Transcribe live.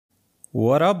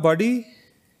What up, buddy?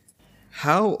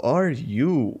 How are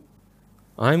you?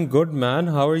 I'm good, man.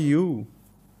 How are you?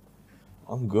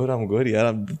 I'm good.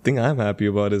 Yeah, the thing I'm happy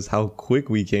about is how quick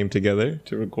we came together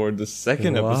to record the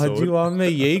second episode. जी वाह, मैं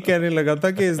यही कहने लगा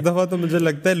था कि इस दफ़ा तो मुझे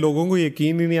लगता है लोगों को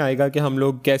यकीन ही नहीं आएगा कि हम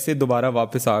लोग कैसे दोबारा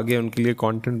वापस आ गए उनके लिए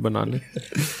कंटेंट बनाने.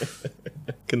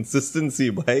 Consistency,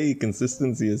 भाई,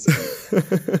 consistency is.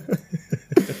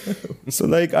 So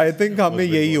like I think हमें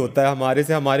यही होता है,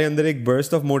 हमारे अंदर एक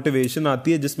burst of motivation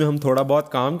आती है जिसमें हम थोड़ा बहुत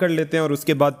काम कर लेते हैं और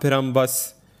उसके बाद फिर हम बस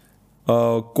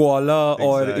कोआला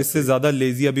और इससे ज्यादा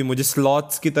लेजी अभी मुझे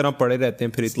स्लॉट्स की तरह पड़े रहते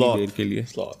हैं फिर इतनी देर के लिए.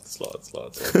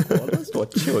 कोआलास तो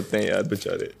अच्छे होते हैं यार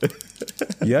बेचारे.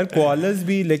 यार कोआलास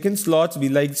भी लेकिन स्लॉट्स भी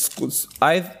like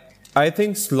I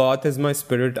think sloth is my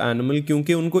spirit animal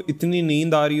क्योंकि उनको इतनी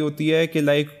नींद आ रही होती है कि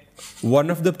like one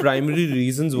of the primary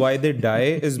reasons why they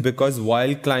die is because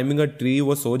while climbing a tree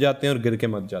वो सो जाते हैं और गिर के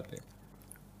मर जाते हैं.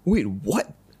 Wait,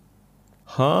 what?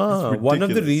 हाँ, one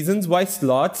of the reasons why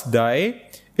sloths die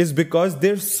is because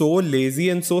they're so lazy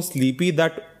and so sleepy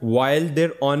that while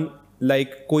they're on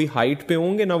like कोई हाइट पे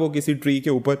होंगे ना, वो किसी ट्री के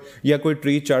ऊपर या कोई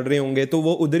ट्री चढ़ रहे होंगे तो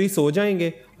वो उधर ही सो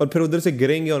जाएंगे और फिर उधर से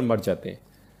गिरेंगे और मर जाते हैं.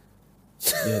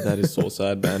 Yeah, that is so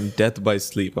sad, man. Death by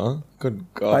sleep, huh? Good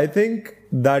God. I think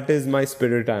that is my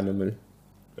spirit animal.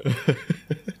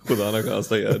 खुदा ना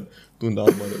खास्ता यार, तू ना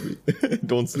मर अभी.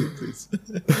 Don't sleep, please.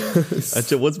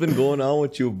 अच्छा, what's been going on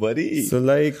with you, buddy? So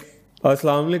like,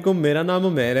 अस्सलाम वालेकुम, मेरा नाम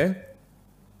उमर है.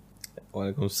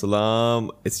 वालेकुम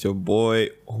सलाम. It's your boy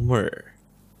Umar.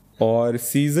 और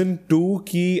सीजन 2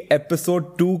 की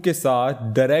एपिसोड 2 के साथ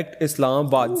डायरेक्ट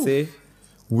इस्लामाबाद से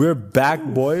we're back,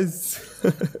 boys.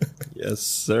 Yes,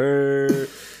 sir.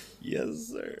 Yes,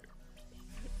 sir.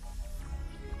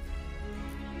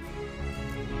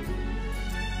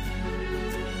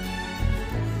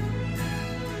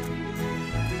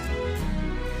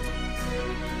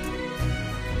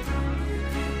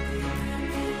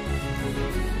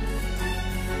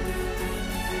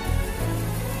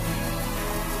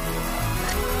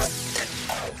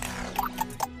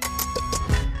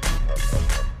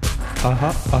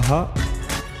 Aha.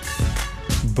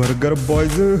 Burger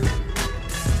Boys.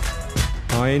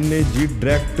 ING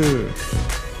direct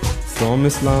from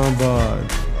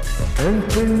Islamabad. And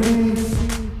trendy.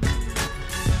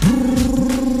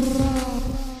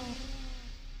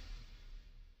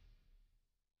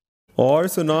 और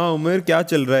सुना उमर, क्या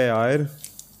चल रहा है यार?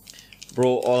 Bro,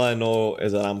 all I know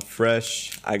is that I'm fresh.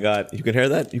 You can hear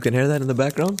that? You can hear that in the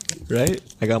background, right?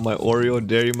 I got my Oreo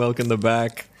dairy milk in the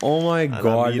back. Oh my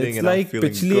God, it's like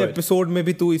पिछली episode में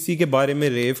भी तू इसी के बारे में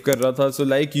रेव कर रहा था. So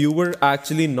like you were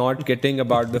actually not getting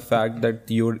about the fact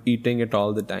that you're eating it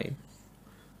all the time.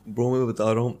 Bro, मैं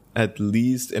बता रहा हूँ, at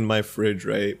least in my fridge,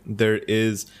 right, there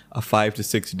is a 5 to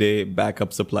 6 day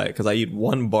backup supply because I eat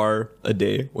 1 bar a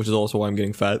day, which is also why I'm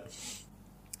getting fat.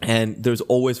 And there's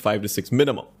always 5 to 6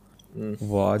 minimum.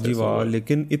 वाह जी वाह,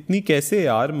 लेकिन इतनी कैसे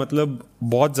यार? मतलब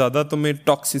बहुत ज्यादा तुम्हें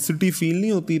टॉक्सिसिटी फील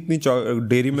नहीं होती इतनी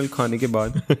डेयरी मिल्क खाने के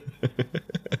बाद?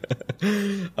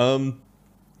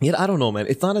 Yeah, I don't know, man.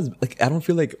 It's not as like I don't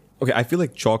feel like okay. I feel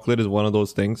like chocolate is one of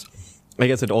those things. I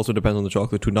guess it also depends on the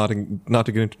chocolate too. Not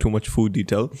to get into too much food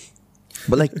detail,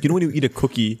 but like you know when you eat a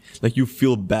cookie, like you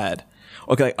feel bad.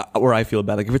 Okay, or I feel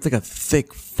bad. Like if it's like a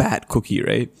thick, fat cookie,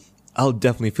 right? I'll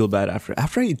definitely feel bad after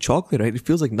I eat chocolate, right? It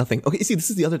feels like nothing. Okay, see, this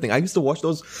is the other thing. I used to watch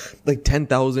those like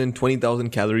 10,000, 20,000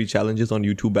 calorie challenges on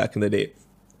YouTube back in the day.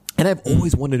 And I've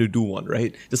always wanted to do one,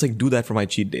 right? Just like do that for my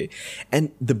cheat day.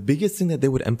 And the biggest thing that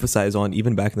they would emphasize on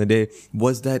even back in the day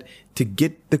was that to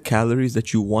get the calories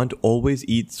that you want, always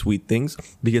eat sweet things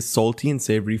because salty and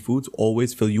savory foods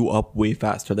always fill you up way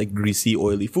faster, like greasy,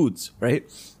 oily foods,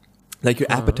 right? Like your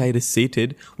appetite is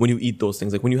sated when you eat those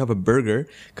things. Like when you have a burger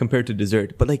compared to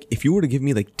dessert. But like if you were to give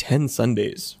me like 10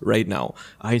 sundaes right now,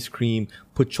 ice cream,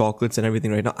 put chocolates and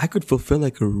everything right now, I could fulfill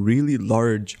like a really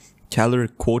large calorie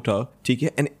quota.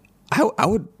 And I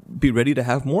would be ready to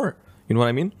have more. You know what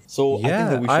I mean? So yeah, I think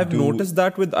that we should I've noticed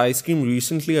that with ice cream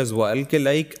recently as well. कि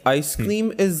like ice cream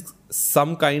is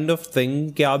some kind of thing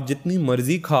कि आप जितनी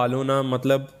मर्जी खा लो ना,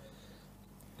 मतलब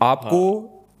आपको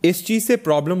इस चीज से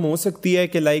प्रॉब्लम हो सकती है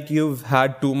कि like you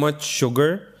had too much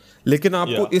sugar, लेकिन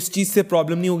आपको इस चीज से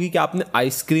प्रॉब्लम नहीं होगी कि आपने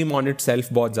आइसक्रीम ऑन इट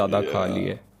सेल्फ बहुत ज्यादा खा ली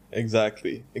है.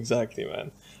 Exactly,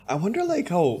 man. I wonder like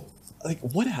how like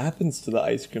what happens to the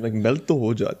ice cream? Like melt तो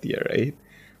हो जाती है, right?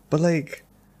 But like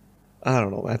I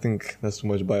don't know. I think that's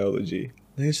too much biology.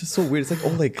 Like, it's just so weird. It's like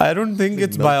oh like I don't think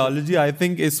it's biology. I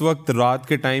think इस वक्त रात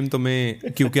के time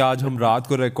तुम्हें, क्योंकि आज हम रात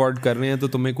को रिकॉर्ड कर रहे हैं, तो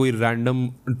तुम्हें कोई रैंडम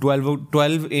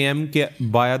 12 AM के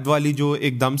बाद वाली जो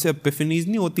एकदम से एपिफनीज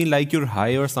नहीं होती, like you're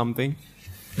high or something.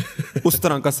 उस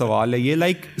तरह का सवाल है ये,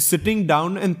 like sitting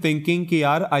down and thinking कि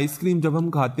यार आइसक्रीम जब हम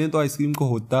खाते हैं तो आइसक्रीम को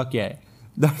होता क्या है.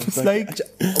 That is like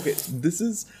okay, this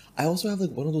is I also have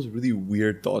like one of those really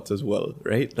weird thoughts as well,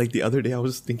 right? Like the other day I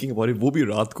was thinking about it, wo bhi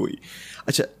raat ko hi.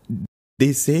 Acha, they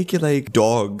say कि like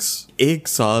dogs एक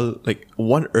साल like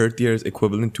 1 earth year is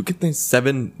equivalent to कितने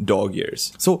 7 dog years.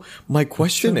 So my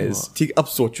question is, ठीक अब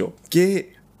सोचो कि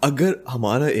अगर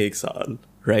हमारा एक साल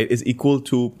right is equal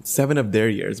to 7 of their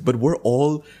years, but we're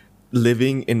all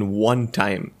living in one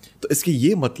time. तो इसके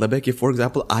ये मतलब है कि for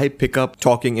example I pick up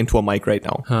talking into a mic right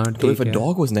now. So if a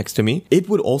dog was next to me, it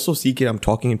would also see that I'm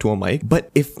talking into a mic.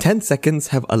 But if 10 seconds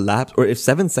have elapsed, or if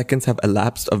 7 seconds have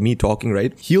elapsed of me talking,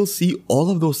 right, he'll see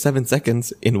all of those 7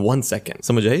 seconds in 1 second.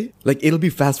 समझ आई? Like it'll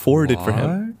be fast forwarded for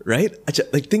him, right? अच्छा,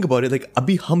 like think about it. Like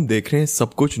अभी हम देख रहे हैं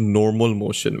सब कुछ normal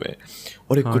motion में,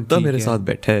 और एक कुत्ता मेरे साथ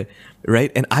बैठा है,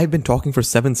 right? And I've been talking for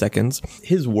 7 seconds.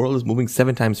 His world is moving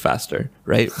 7 times faster,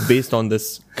 right? Based on this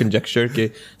conjecture के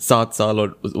 7 साल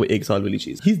और 1 साल वाली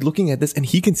चीज. He's looking at this and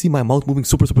he can see my mouth moving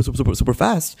super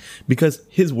fast because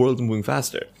his world's moving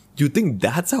faster. Do you think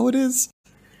that's how it is?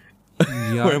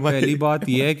 यार पहली बात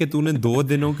यह है कि तूने 2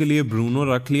 दिनों के लिए ब्रूनो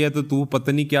रख लिया तो तू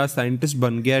पता नहीं क्या साइंटिस्ट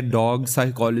बन गया है डॉग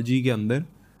साइकोलॉजी के अंदर.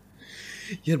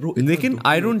 Yeah, bro. लेकिन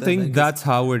I don't think that's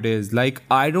how it is. Like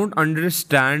I don't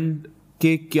understand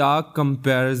कि क्या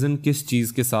comparison किस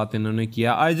चीज के साथ इन्होंने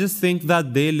किया. I just think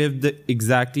that they live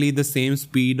exactly the same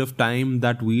speed of time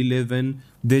that we live in.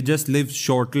 They just live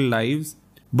shorter lives.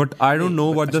 But I don't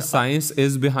know what the science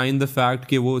is behind the fact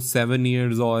कि वो 7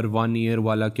 years और 1 year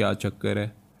वाला क्या चक्कर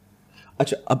है.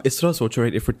 अच्छा, अब इस तरह सोचो,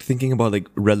 right? If we're thinking about like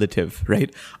relative,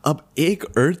 right? अब एक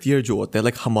Earth year जो होता है,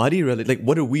 like हमारी like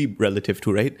what are we relative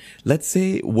to, right? Let's say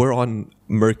we're on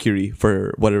Mercury for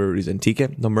whatever reason, ठीक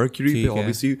है? Now Mercury पे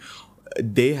obviously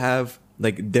they have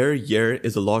like their year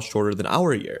is a lot shorter than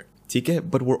our year, ठीक है?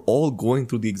 But we're all going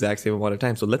through the exact same amount of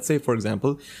time. So let's say for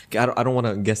example, I don't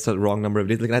want to guess the wrong number of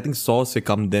days. Like I think 100 से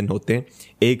कम दिन होते हैं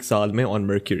एक साल में on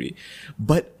Mercury.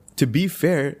 But to be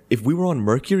fair, if we were on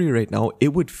Mercury right now,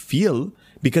 it would feel,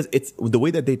 because it's the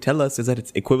way that they tell us is that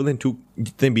it's equivalent to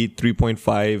maybe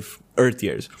 3.5 Earth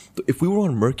years. So if we were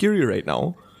on Mercury right now,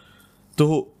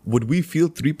 so would we feel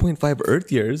 3.5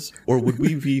 Earth years, or would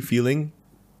we be feeling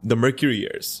the Mercury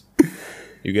years?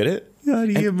 You get it? यार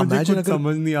ये मुझे कुछ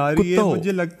समझ नहीं आ रही है.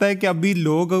 मुझे लगता है कि अभी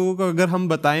लोगों को अगर हम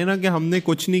बताएं ना कि हमने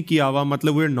कुछ नहीं किया हुआ,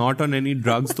 मतलब we're not on any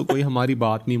drugs, तो कोई हमारी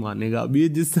बात नहीं मानेगा. अभी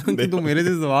जिस तरह की तो मेरे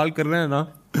से सवाल कर रहे हैं ना,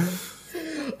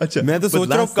 अच्छा मैं तो सोच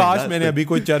रहा हूँ काश मैंने अभी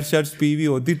कोई चर्च पी हुई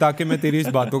होती ताकि मैं तेरी इस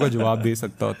बातों का जवाब दे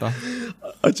सकता होता.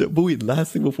 अच्छा but wait,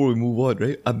 last thing before we move on,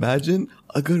 right? Imagine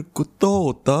अगर कुत्ता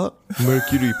होता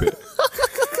Mercury पे.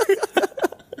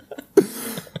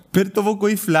 फिर तो वो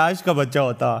कोई फ्लैश का बच्चा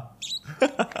होता.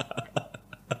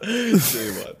 सही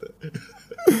बात है.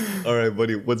 Alright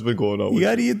buddy, what's been going on?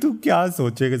 यार ये तू क्या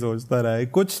सोचता रहा है?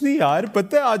 कुछ नहीं यार,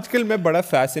 पता है आजकल मैं बड़ा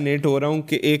फैसिनेट हो रहा हूँ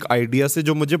कि एक आइडिया से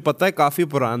जो मुझे पता है काफी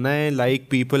पुराना है. Like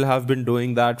people have been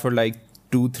doing that for like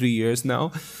 2-3 years now.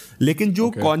 लेकिन जो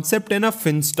कॉन्सेप्ट है ना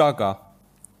फिंस्टा का,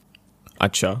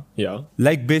 अच्छा या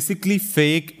लाइक बेसिकली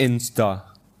फेक इंस्टा,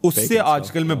 उससे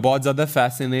आजकल मैं बहुत ज्यादा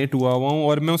फैसिनेट हुआ हूँ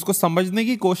और मैं उसको समझने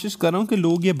की कोशिश कर रहा हूँ कि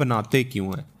लोग ये बनाते क्यों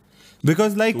हैं.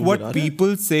 Because like what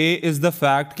people say is the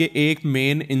fact कि एक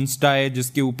मेन इंस्टा है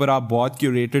जिसके ऊपर आप बहुत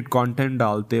क्यूरेटेड कंटेंट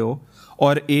डालते हो,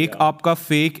 और एक आपका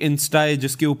फेक इंस्टा है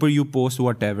जिसके ऊपर you post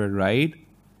whatever, right?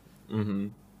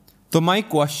 तो my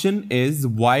question is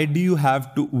why do you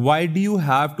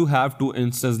have to have two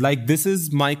instas? Like this is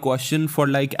my question for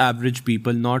like average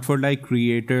people, not for like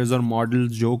creators और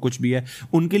models जो कुछ भी है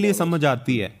उनके लिए समझ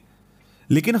आती है.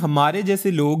 लेकिन हमारे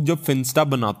जैसे लोग जब फिंस्टा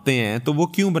बनाते हैं तो वो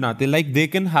क्यों बनाते हैं? Like they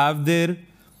can have their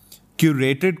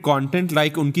curated content,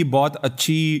 like उनकी बहुत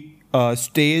अच्छी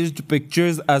staged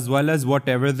pictures as well as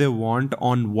whatever they want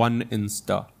on one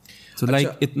Insta. So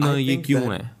like इतना ये क्यों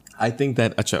है? I think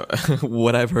that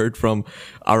what I've heard from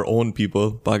our own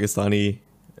people, Pakistani,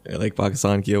 like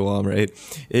Pakistan ki awam, right?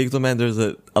 Ek to man, there's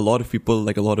a lot of people,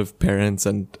 like a lot of parents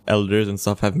and elders and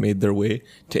stuff have made their way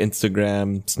to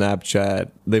Instagram,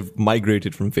 Snapchat. They've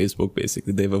migrated from Facebook,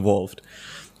 basically. They've evolved.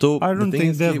 So I don't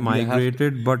think they've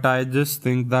migrated, but I just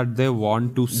think that they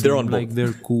want to seem like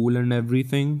they're cool and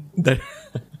everything.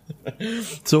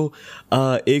 So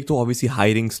ek to obviously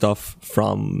hiding stuff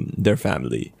from their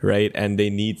family, right? And they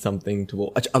need something to...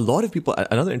 A lot of people...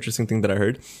 Another interesting thing that I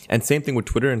heard, and same thing with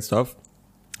Twitter and stuff,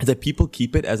 is that people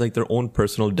keep it as like their own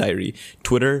personal diary.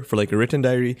 Twitter for like a written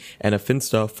diary, and a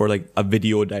Finsta for like a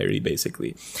video diary,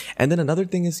 basically. And then another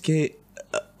thing is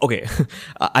okay,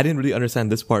 I didn't really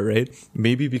understand this part, right?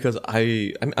 Maybe because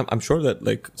I'm sure that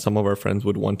like some of our friends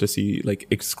would want to see like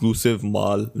exclusive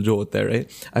mal jo hota hai,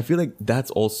 right? I feel like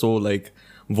that's also like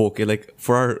okay, like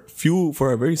for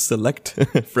our very select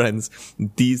friends,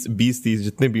 these beasties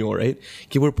jitne bhi ho, right?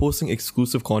 Ki we're posting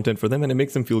exclusive content for them and it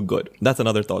makes them feel good. That's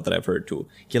another thought that I've heard too.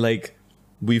 Ki like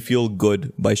we feel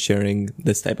good by sharing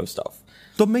this type of stuff.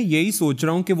 तो मैं यही सोच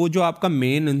रहा हूँ कि वो जो आपका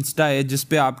मेन इंस्टा है जिस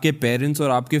पे आपके पेरेंट्स और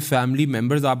आपके फैमिली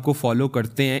मेम्बर्स आपको फॉलो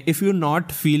करते हैं, if you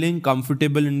not feeling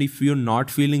comfortable and if you not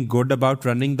feeling good about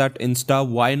running that Insta,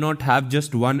 why not have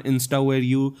just one Insta where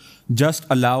you just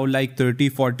allow like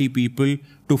 30-40 people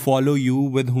to follow you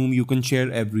with whom you can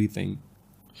share everything.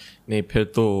 नहीं, फिर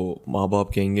तो माँ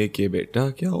बाप कहेंगे कि बेटा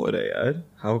क्या हो रहा है यार,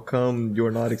 how come you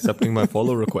are not accepting my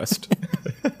follow request.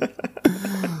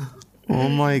 Oh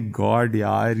my God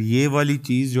यार, ये वाली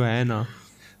चीज़ जो है ना,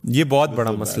 ये बहुत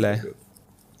बड़ा मसला है.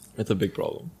 It's a big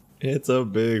problem. It's a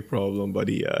big problem,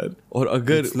 buddy यार. और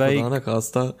अगर खुदा ना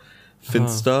खास्ता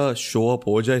Finsta show up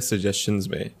हो जाए suggestions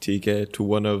में, ठीक है, to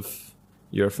one of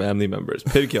your family members,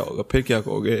 फिर क्या होगा? फिर क्या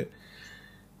कहोगे?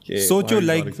 सोचो,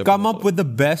 like come up with the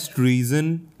best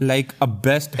reason, like a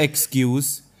best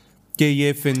excuse कि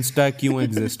ये Finsta क्यों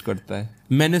exist करता है.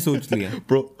 मैंने सोच लिया.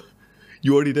 Bro,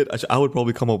 you already did. I would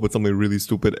probably come up with something really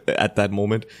stupid at that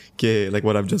moment. Like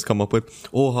what I've just come up with.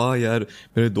 Oh हाँ यार,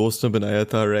 मेरे दोस्त ने बनाया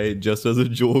था, right? Just as a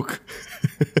joke.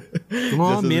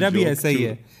 हाँ, मेरा भी ऐसा ही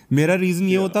है. मेरा रीजन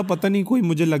ये होता, पता नहीं, कोई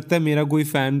मुझे लगता है मेरा कोई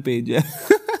फैन पेज है.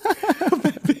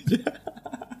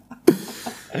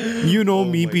 You know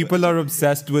me, people are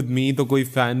obsessed with me, तो कोई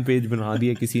fan page बना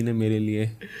दिया किसी ने मेरे लिए.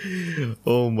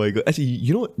 Oh my God. Actually,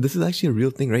 you know, this is actually a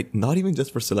real thing, right? Not even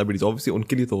just for celebrities. Obviously,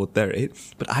 उनके लिए तो होता है, right?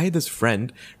 But I had this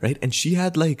friend, right? And she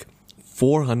had like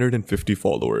 450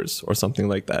 followers or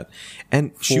something like that.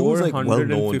 And she was like well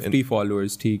known. 450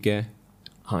 followers, ठीक है.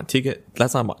 हाँ, ठीक है.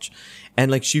 That's not much.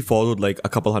 And like she followed like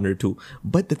a couple hundred too.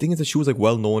 But the thing is that she was like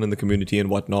well known in the community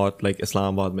and whatnot, like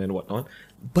Islamabad में and whatnot.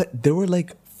 But there were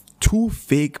like 2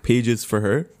 fake pages for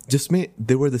her जिसमें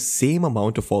there were the same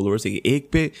amount of followers. एक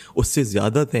पे उससे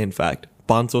ज़्यादा थे, in fact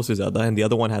 500 से ज़्यादा, and the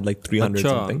other one had like 300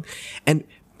 something. And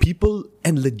people,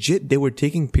 and legit they were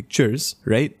taking pictures,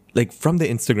 right, like from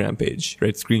the Instagram page,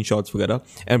 right, screenshots वगैरह,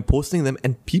 and posting them,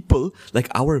 and people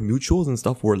like our mutuals and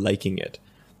stuff were liking it.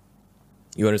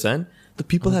 You understand?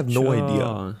 The people have no idea.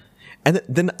 And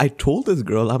then I told this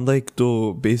girl, I'm like,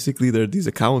 so basically there are these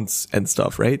accounts and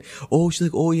stuff, right? Oh, she's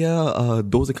like, oh yeah,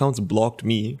 those accounts blocked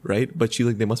me, right? But she's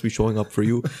like, they must be showing up for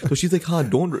you. So she's like,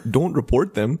 don't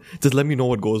report them. Just let me know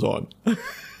what goes on.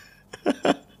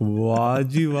 Wow,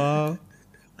 ji wow.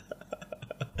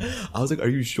 I was like,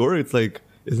 are you sure? It's like,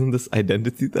 isn't this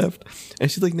identity theft? And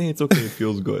she's like, nah, it's okay. It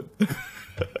feels good.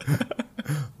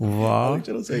 Wow.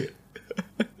 I was like,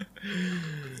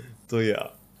 so yeah.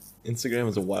 Instagram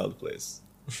is a wild place.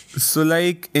 So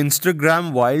like Instagram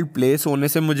wild place होने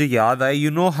से मुझे याद आया,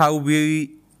 you know how we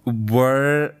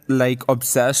were like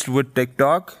obsessed with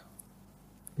TikTok?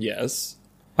 Yes.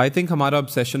 I think हमारा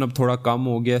obsession अब थोड़ा कम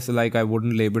हो गया, so like I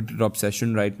wouldn't label it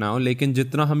obsession right now, लेकिन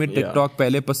जितना हमें TikTok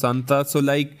पहले पसंद था, so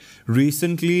like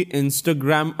recently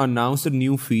Instagram announced a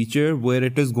new feature where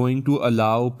it is going to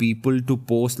allow people to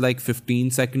post like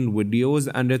 15-second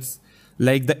videos, and it's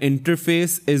like the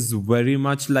interface is very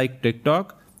much like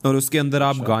TikTok, और उसके अंदर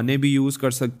आप गाने भी use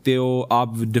कर सकते हो,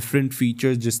 आप different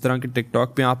features जिस तरह के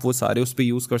TikTok पे आप वो सारे उस पे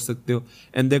यूज़ कर सकते हो,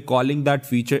 and they're calling that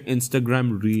feature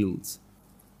Instagram Reels.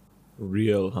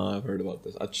 Real, huh? I've heard about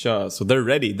this. Acha, so they're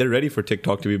ready for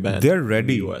TikTok to be banned. They're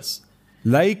ready. In the US.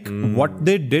 Like what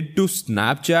they did to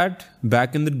Snapchat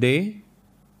back in the day.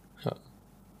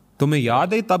 तुम्हें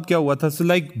याद है तब क्या हुआ था? So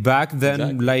like back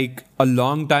then, like a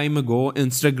long time ago,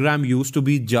 Instagram used to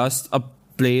be just a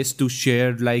place to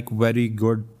share like very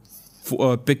good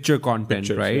picture content,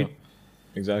 pictures, right?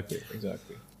 Yeah. Exactly.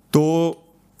 तो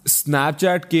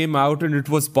Snapchat came out and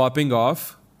it was popping off.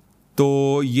 तो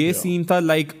ये scene था,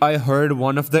 like I heard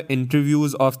one of the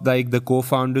interviews of like the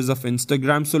co-founders of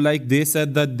Instagram. So like they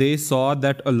said that they saw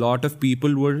that a lot of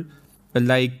people were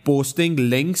like posting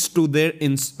links to their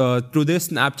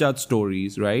Snapchat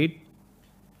stories, right?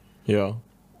 Yeah.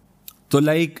 तो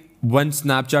like when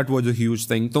Snapchat was a huge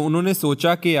thing, तो उन्होंने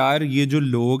सोचा कि यार ये जो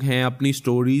लोग हैं अपनी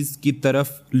stories की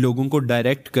तरफ लोगों को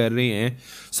direct कर रहे हैं,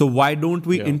 so why don't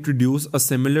we introduce a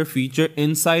similar feature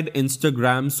inside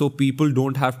Instagram so people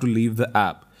don't have to leave the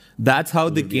app? That's how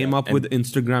they came up with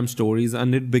Instagram stories,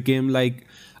 and it became like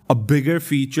a bigger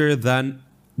feature than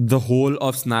the whole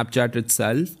of Snapchat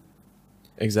itself.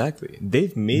 Exactly.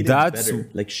 They've made That's- it better.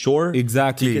 Like, sure,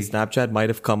 Exactly. Snapchat might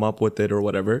have come up with it or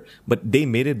whatever, but they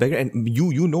made it better. And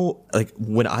you know, like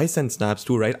when I send snaps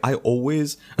too, right? I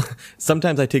always,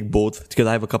 sometimes I take both because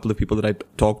I have a couple of people that I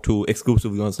talk to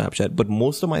exclusively on Snapchat, but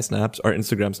most of my snaps are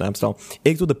Instagram snaps now.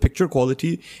 So the picture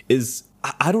quality is,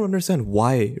 I don't understand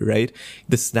why, right?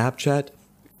 The Snapchat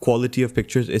quality of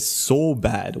pictures is so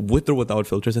bad with or without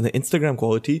filters, and the Instagram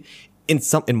quality, in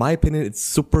my opinion, it's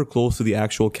super close to the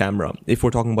actual camera if we're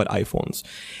talking about iPhones.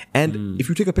 And if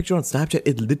you take a picture on Snapchat,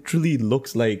 it literally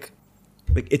looks like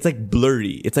it's like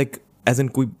blurry. It's like as in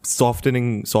कोई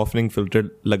softening filter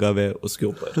लगा हुआ है उसके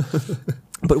ऊपर.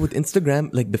 But with Instagram,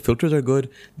 like the filters are good,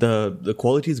 the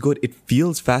quality is good, it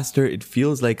feels faster, it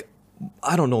feels like,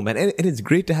 I don't know, man. And it's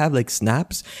great to have like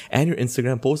snaps and your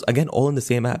Instagram posts, again, all in the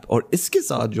same app. Or iske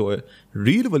saath jo hai,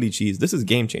 real wali cheese, this is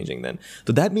game changing then.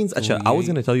 So that means, I was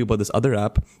going to tell you about this other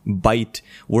app, Byte,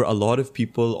 where a lot of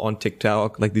people on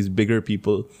TikTok, like these bigger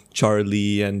people,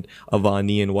 Charlie and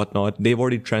Avani and whatnot, they've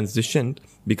already transitioned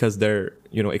because they're,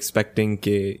 expecting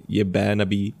ke ye ban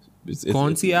abhi, it's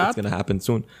going to happen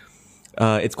soon.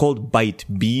 It's called Byte,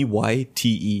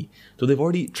 Byte. So they've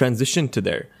already transitioned to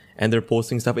there. And they're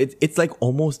posting stuff. It's like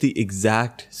almost the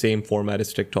exact same format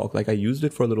as TikTok. Like I used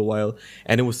it for a little while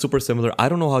and it was super similar. I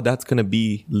don't know how that's going to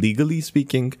be legally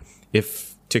speaking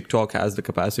if TikTok has the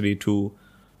capacity to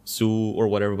sue or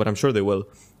whatever, but I'm sure they will.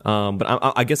 But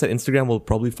I guess that Instagram will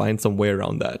probably find some way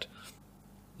around that.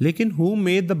 Lekin who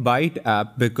made the Byte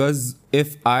app? Because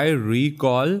if I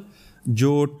recall,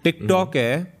 जो TikTok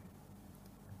है,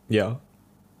 Yeah.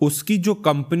 उसकी जो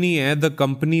company है, the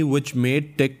company which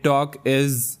made TikTok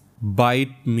is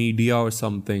Byte Media or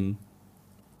something.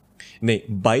 Nay,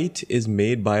 Byte is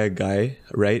made by a guy,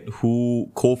 right, who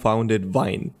co-founded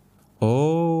Vine.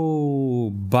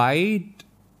 Oh, Byte.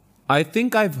 I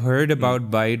think I've heard about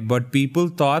Byte, but people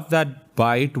thought that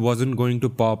Byte wasn't going to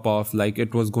pop off, like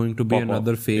it was going to be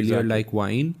another failure like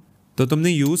Vine. तो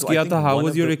तुमने use किया था. How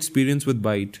was your experience with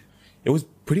Byte? It was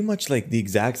pretty much like the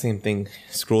exact same thing.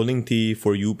 Scrolling the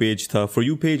For You page tha. For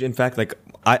You page, in fact, like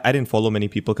I didn't follow many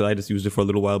people because I just used it for a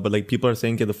little while, but like people are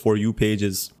saying that the For You page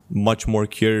is much more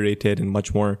curated and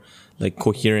much more like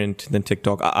coherent than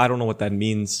TikTok. I don't know what that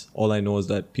means. All I know is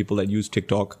that people that use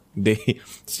TikTok, they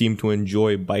seem to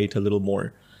enjoy Byte a little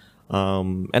more.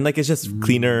 And like it's just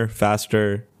cleaner,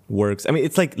 faster, works. I mean,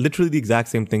 it's like literally the exact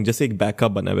same thing. Just like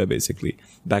backup bana hua hai basically.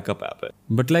 Backup app hai.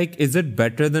 But like, is it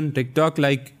better than TikTok,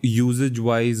 like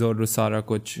usage-wise or sara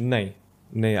kuch? Nahin.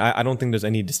 I don't think there's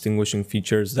any distinguishing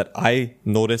features that I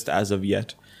noticed as of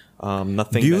yet.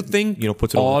 Nothing. Do you that, think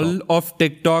puts it over the top. of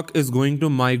TikTok is going to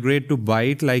migrate to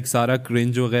Byte, like sara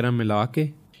cringe वगैरह मिला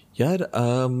के?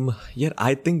 Yeah,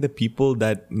 I think the people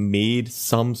that made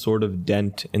some sort of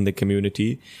dent in the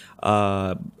community,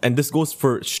 and this goes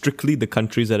for strictly the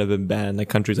countries that have been banned, like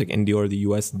countries like India or the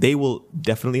US, they will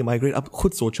definitely migrate. Ab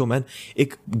khud socho man,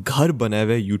 ek ghar bana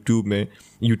hua hai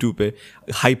YouTube pe,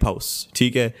 hype house,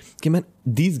 theek hai, कि man,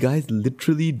 these guys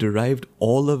literally derived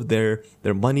all of their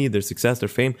money, their success, their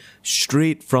fame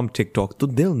straight from TikTok. So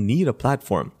they'll need a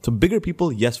platform. So bigger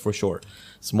people, yes, for sure.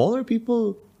 Smaller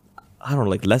people, I don't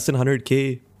know, like less than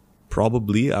 100K,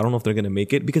 probably. I don't know if they're going to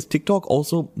make it because TikTok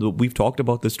also, we've talked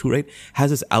about this too, right?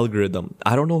 Has this algorithm.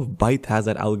 I don't know if Byte has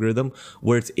that algorithm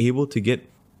where it's able to get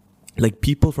like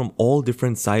people from all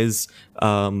different size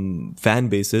fan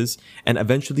bases, and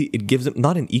eventually it gives them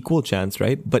not an equal chance,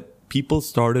 right? But people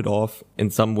started off in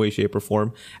some way, shape or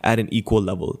form at an equal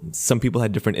level. Some people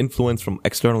had different influence from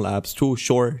external apps too,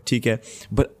 sure, theek hai.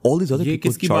 But all these other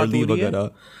people, Charlie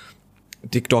वगैरह,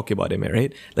 TikTok ke baare mein,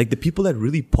 right? Like the people that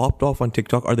really popped off on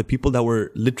TikTok are the people that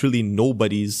were literally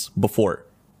nobodies before.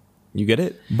 You get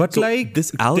it? But so like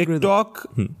this algorithm, TikTok,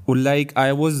 like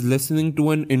I was listening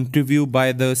to an interview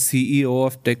by the CEO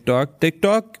of TikTok.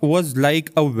 TikTok was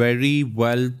like a very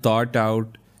well thought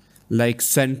out, like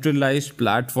centralized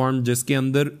platform jiske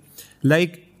andar,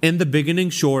 like in the beginning,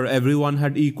 sure, everyone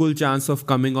had equal chance of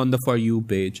coming on the For You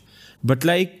page. But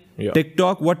like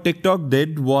TikTok, what TikTok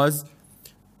did was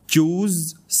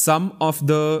choose some of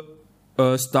the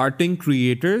starting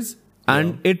creators,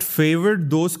 and it favored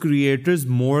those creators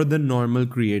more than normal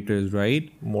creators, right?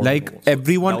 Like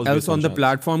everyone else on the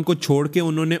platform को छोड़ के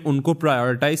उन्होंने उनको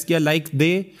prioritize किया. Like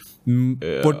they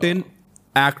put in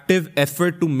active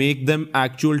effort to make them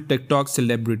actual TikTok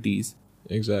celebrities.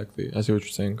 Exactly. I see what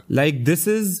you're saying. Like this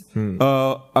is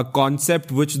a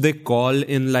concept which they call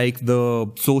in like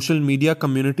the social media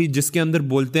community, जिसके अंदर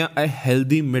बोलते हैं a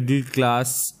healthy middle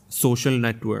class social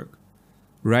network,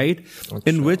 right?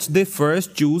 In which they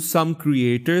first choose some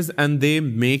creators and they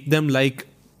make them like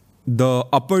the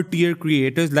upper tier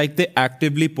creators, like they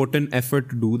actively put in effort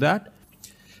to do that.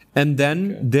 And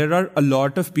then there are a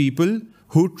lot of people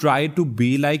who try to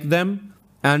be like them,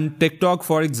 and TikTok,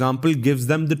 for example, gives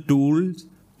them the tools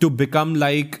to become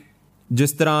like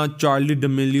जिस तरह Charlie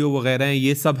डमिलियो वगैरह हैं,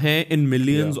 ये सब हैं in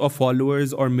millions of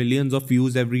followers or millions of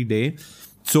views every day.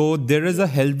 So there is a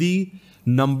healthy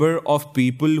number of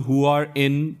people who are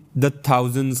in the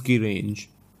thousands ki range.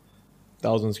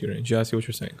 Thousands ki range. Yeah, I see what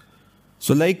you're saying.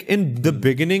 So like in the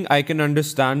beginning, I can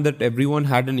understand that everyone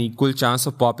had an equal chance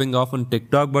of popping off on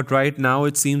TikTok, but right now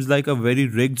it seems like a very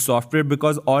rigged software,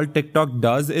 because all TikTok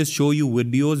does is show you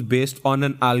videos based on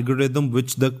an algorithm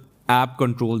which the app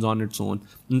controls on its own.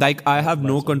 Like I have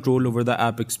no control over the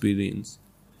app experience.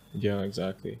 Yeah,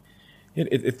 exactly.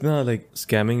 It's not like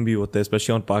scamming bhi hota hai,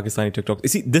 especially on Pakistani TikTok. You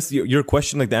see, this your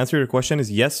question, like the answer to your question is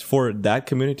yes for that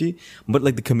community, but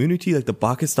like the community, like the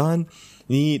Pakistan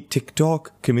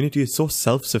TikTok community is so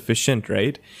self-sufficient,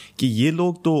 right? कि ये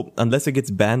लोग तो unless it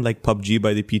gets banned like PUBG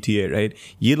by the PTA, right?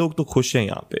 ये लोग तो खुश हैं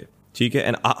यहाँ पे, ठीक है?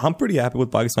 And I'm pretty happy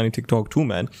with Pakistani TikTok too,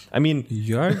 man. I mean,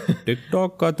 यार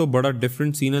TikTok का तो बड़ा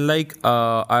different scene है. Like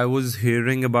I was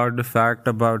hearing about the fact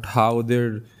about how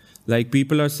they're like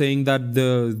people are saying that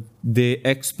they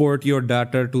export your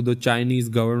data to the Chinese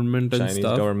government and stuff.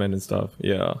 Chinese government and stuff.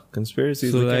 Yeah,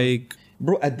 conspiracies. So like.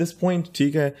 Bro, at this point,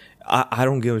 I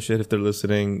don't give a shit if they're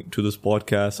listening to this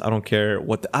podcast. I don't care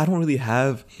what. I don't really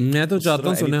have. मैं तो चाहता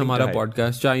हूँ सुने हमारा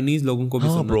podcast. Chinese लोगों को भी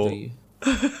सुनना चाहिए.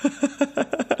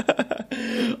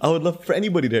 I would love for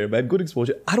anybody there, man. Good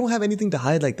exposure. I don't have anything to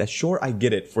hide like that. Sure, I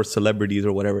get it for celebrities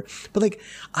or whatever. But like,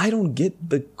 I don't get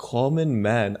the common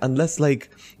man unless like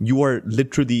you are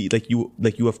literally like you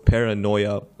have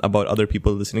paranoia about other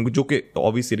people listening. Which okay,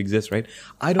 obviously it exists, right?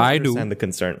 I don't understand the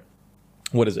concern.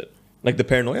 What is it? Like the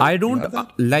paranoia? I don't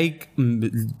like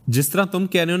जिस तरह तुम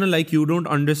कह रहे हो ना, like you don't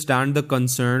understand the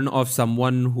concern of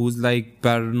someone who's like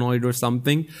paranoid or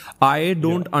something. I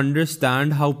don't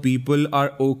understand how people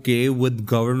are okay with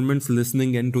governments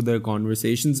listening into their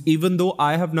conversations, even though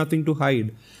I have nothing to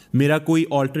hide. मेरा कोई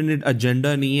alternate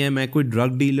agenda नहीं है, मैं कोई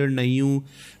drug dealer नहीं हूँ,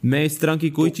 मैं इस तरह की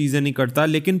कोई चीज़ें नहीं करता,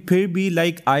 लेकिन फिर भी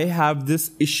like I have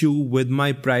this issue with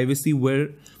my privacy where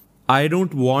I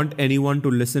don't want anyone to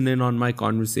listen in on my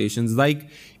conversations. Like,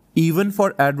 even for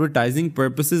advertising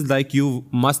purposes, like you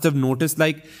must have noticed,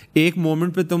 like, एक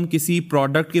moment पे तुम किसी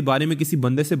product के बारे में किसी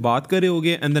बंदे से बात कर रहे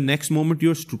होगे, and the next moment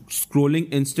you're scrolling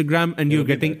Instagram and you're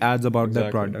getting ads about that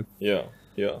product. Yeah.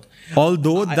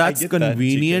 Although that's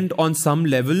convenient on some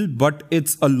level, but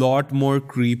it's a lot more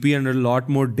creepy and a lot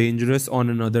more dangerous on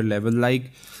another level.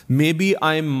 Like, maybe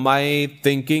my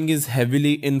thinking is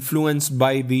heavily influenced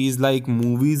by these like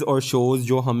movies or shows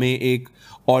जो हमें एक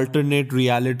alternate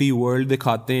reality world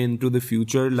दिखाते हैं into the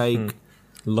future. Like,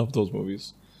 love those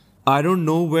movies. I don't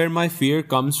know where my fear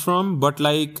comes from, but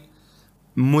like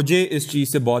मुझे इस चीज़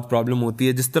से बहुत problem होती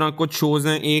है. जिस तरह कुछ शोज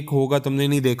हैं, एक होगा तुमने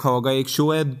नहीं देखा होगा, एक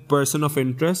शो है person of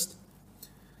interest.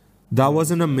 That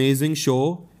was an amazing show.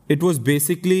 It was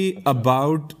basically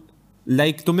about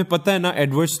like तुम्हें पता है ना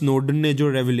एडवर्ड स्नोडन ने जो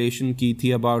रेवलेशन की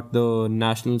थी अबाउट द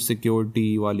नेशनल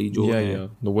सिक्योरिटी वाली जो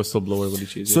द व्हिसल ब्लोअर वाली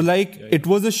चीज. So like it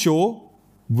was a show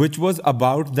which was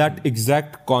about that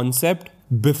exact concept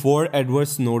before Edward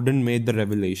Snowden made the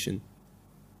revelation.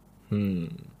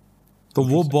 तो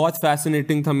वो बहुत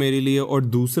फैसिनेटिंग था मेरे लिए. और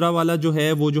दूसरा वाला जो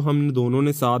है वो जो हमने दोनों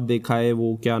ने साथ देखा है,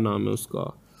 वो क्या नाम है उसका,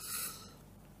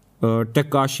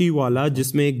 टकाशी वाला,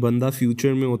 जिसमें एक बंदा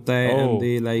फ्यूचर में होता है and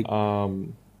they like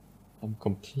I'm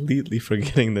completely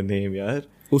forgetting the name, यार.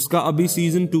 उसका अभी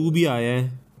सीजन 2 भी आया है.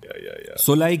 Yeah.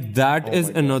 So like that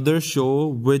is another show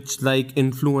which like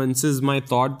influences my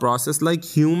thought process. Like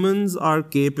humans are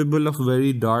capable of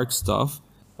very dark stuff.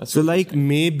 So like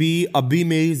maybe अभी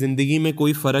मेरी जिंदगी में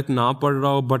कोई फर्क ना पड़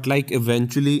रहा हो, but like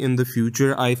eventually in the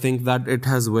future I think that it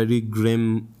has very grim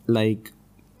like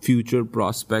future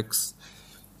prospects.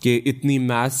 कि इतनी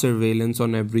mass surveillance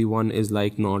on everyone is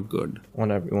like not good.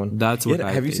 On everyone. That's what I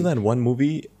think. Have you seen that one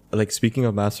movie? Like speaking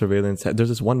of mass surveillance,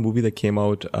 there's this one movie that came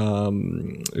out.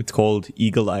 It's called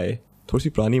Eagle Eye. थोड़ी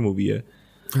सी पुरानी movie है.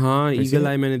 हाँ, Eagle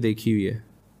Eye मैंने देखी हुई है.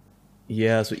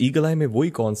 Yeah, so Eagle Eye में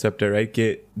वही concept है, right? कि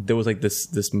there was like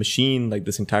this machine, like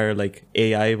this entire like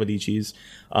AI वाली चीज,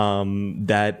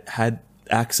 that had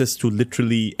access to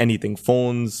literally anything,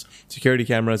 phones, security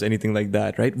cameras, anything like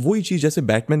that, right? वही चीज जैसे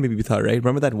Batman में भी था, right?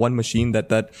 Remember that one machine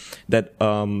that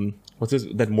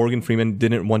Morgan Freeman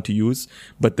didn't want to use,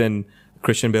 but then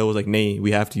Christian Bale was like, "Nay,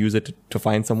 we have to use it to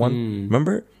find someone."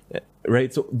 Remember?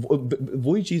 Right? So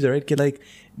वही चीज है, right? कि like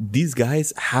these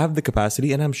guys have the capacity,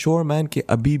 and I'm sure, man, कि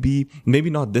अभी भी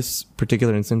maybe not this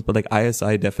particular instance, but like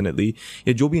ISI definitely,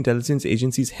 या जो भी intelligence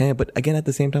agencies हैं, but again at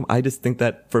the same time, I just think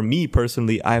that for me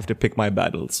personally, I have to pick my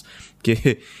battles.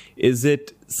 कि is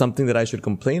it something that I should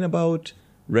complain about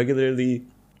regularly,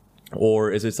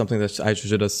 or is it something that I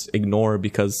should just ignore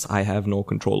because I have no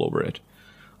control over it?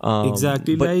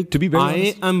 Exactly. But like, to be very I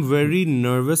honest, am very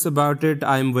nervous about it.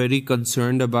 I'm very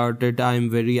concerned about it. I'm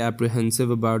very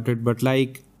apprehensive about it. But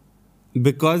like,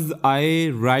 because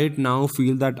I right now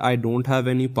feel that I don't have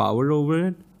any power over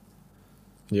it,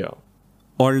 yeah.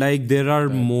 or like there are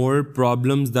more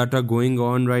problems that are going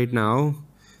on right now,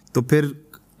 so phir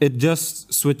it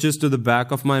just switches to the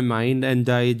back of my mind and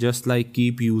I just like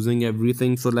keep using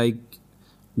everything. So like,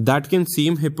 that can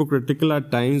seem hypocritical at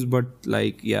times, but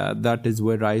like, yeah, that is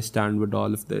where I stand with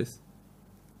all of this.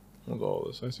 With all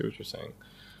this, I see what you're saying.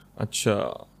 Acha.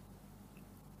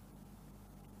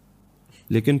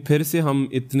 लेकिन फिर से हम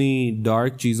इतनी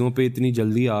dark चीज़ों पे इतनी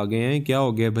जल्दी आ गए हैं. क्या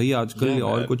हो गया भाई आजकल? Yeah,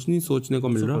 और man. कुछ नहीं सोचने को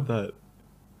मिल रहा. That?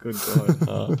 Good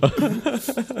God.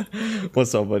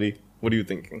 What's up, buddy? What are you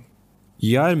thinking?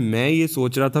 यार मैं ये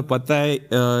सोच रहा था, पता है,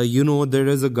 you know there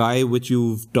is a guy which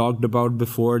you've talked about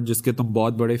before जिसके तुम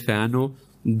बहुत बड़े fan हो,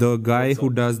 the guy who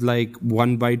does like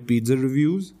one bite pizza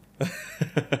reviews.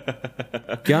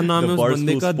 क्या नाम है उस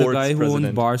बंदे का? The guy who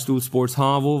owns Barstool Sports.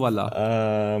 हाँ वो वाला.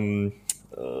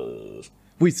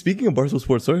 Wait, speaking of Barstool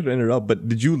Sports, sorry to interrupt, but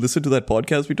did you listen to that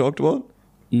podcast we talked about?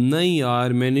 नहीं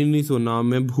यार मैंने नहीं सुना,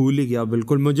 मैं भूल ही गया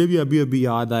बिल्कुल. मुझे भी अभी अभी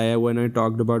याद आया when I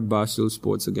talked about Barstool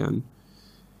Sports again.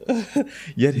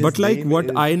 But like what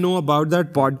I know about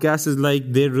that podcast is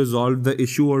like they resolved the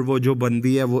issue, और वो जो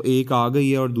बंदी है वो एक आ गई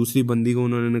है और दूसरी बंदी को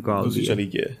उन्होंने निकाल दिया. चली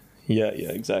गई.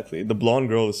 Yeah, exactly. The blonde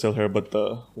girl is still here, but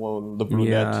the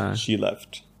brunette, she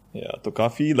left. Yeah, so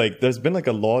काफी like there's been like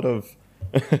a lot of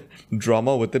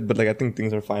drama with it, but like I think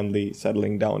things are finally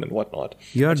settling down and whatnot.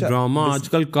 यार drama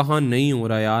आजकल कहाँ नहीं हो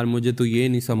रहा यार, मुझे तो ये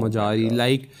नहीं समझ आ रही.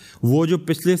 लाइक वो जो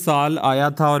पिछले साल आया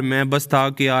था और मैं बस था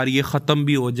कि यार ये ख़त्म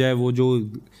भी हो जाए, वो जो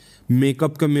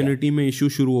मेकअप कम्युनिटी में इशू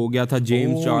शुरू हो गया था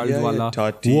जेम्स चार्ल्स वाला,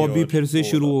 वो अभी फिर से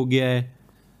शुरू हो गया है.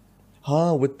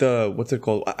 हाँ, with the what's it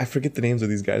called? I forget the names of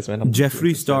these guys, man.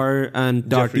 Jeffree Star and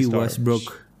Tati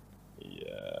Westbrook.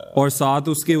 और साथ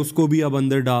उसके उसको भी अब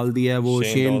अंदर डाल दिया है, वो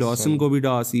शेन डॉसन को भी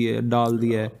डाल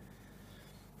दिया है.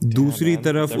 दूसरी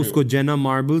तरफ उसको जेना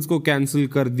मार्बल्स को कैंसिल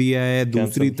कर दिया है.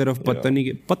 दूसरी तरफ पता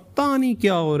नहीं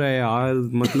क्या हो रहा है यार.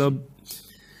 मतलब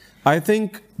I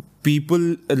think people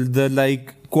the like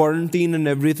quarantine and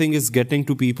everything is getting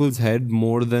to people's head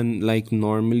more than like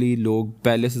normally. लोग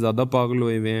पहले से ज्यादा पागल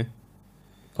हुए हैं.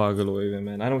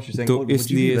 Man. I know what you're saying. तो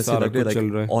इसलिए सारा कुछ चल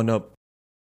रहा है. On a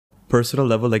personal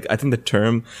level, like I think the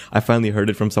term, I finally heard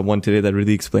it from someone today that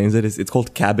really explains it. It's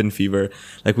called cabin fever.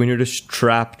 Like when you're just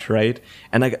trapped, right?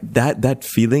 And like that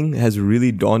feeling has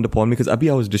really dawned upon me because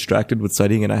abhi I was distracted with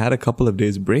studying and I had a couple of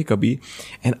days break abhi,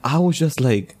 and I was just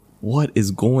like, what is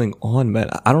going on, man?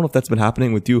 I don't know if that's been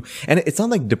happening with you. And it's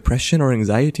not like depression or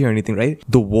anxiety or anything, right?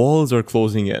 The walls are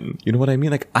closing in. You know what I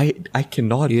mean? Like I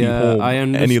cannot be home I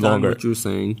understand any longer. What you're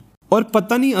saying. और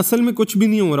पता नहीं असल में कुछ भी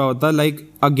नहीं हो रहा होता. Like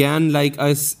again, like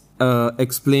I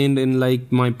explained in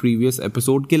like my previous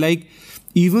episode कि like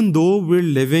even though we're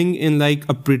living in like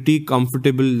a pretty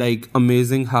comfortable like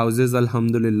amazing houses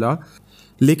alhamdulillah,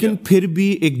 लेकिन फिर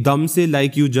भी एकदम से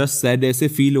like you just said ऐसे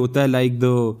feel होता है like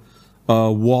the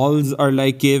walls are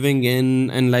like caving in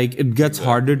and like it gets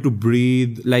harder to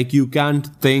breathe, like you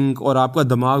can't think और आपका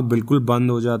दिमाग बिल्कुल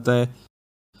बंद हो जाता है.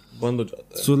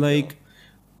 So like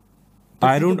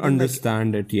I don't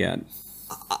understand it yet.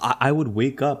 I would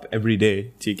wake up every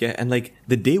day, okay? And like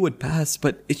the day would pass,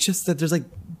 but it's just that there's like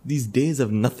these days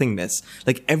of nothingness.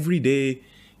 Like every day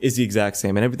is the exact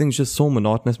same and everything's just so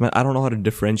monotonous, man. I don't know how to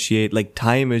differentiate. Like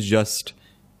time is just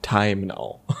time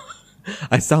now.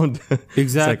 I sound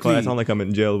exactly. I sound like I'm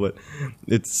in jail, but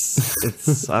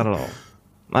it's I don't know.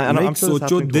 I'm sure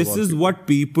सोचो this is what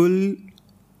people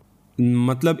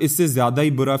मतलब इससे ज्यादा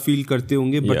ही बुरा feel करते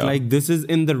होंगे, but like this is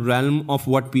in the realm of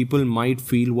what people might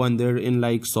feel when they're in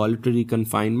like solitary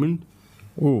confinement.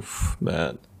 Oof,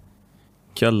 man.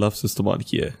 क्या लफ्ज़ इस्तेमाल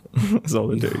किया है?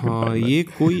 Solitary confinement. हाँ, ये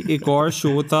कोई एक और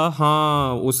शो था,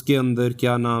 हाँ उसके अंदर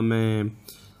क्या नाम है?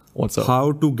 What's up?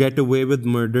 How to Get Away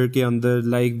with Murder के अंदर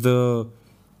like the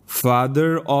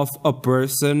father of a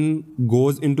person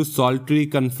goes into solitary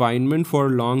confinement for a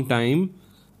long time,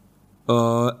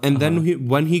 and then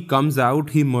when he comes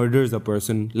out he murders a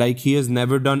person. Like he has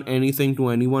never done anything to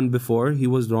anyone before. He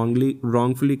was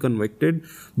wrongfully convicted,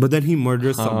 but then he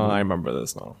murders someone. I remember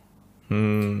this now.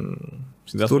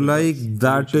 So like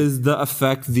that is the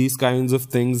effect these kinds of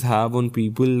things have on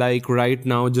people. Like right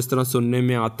now जिस तरह सुनने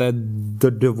में आता है,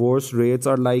 the divorce rates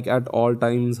are like at all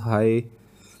times high,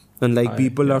 and like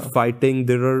people are fighting.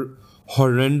 There are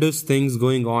horrendous things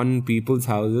going on in people's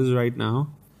houses right now.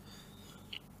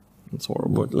 It's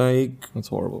horrible. But like it's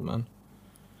horrible, man.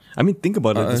 I mean, think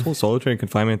about it. This whole solitary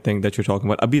confinement thing that you're talking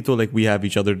about. Abhi to, like, we have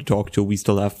each other to talk to. We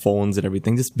still have phones and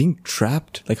everything. Just being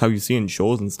trapped, like how you see in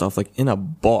shows and stuff, like in a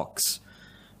box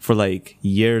for like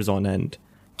years on end.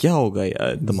 Kya hoga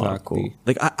yaar dimag ko?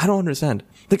 Like, I don't understand.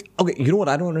 Like, okay, you know what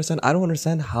I don't understand? I don't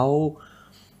understand how...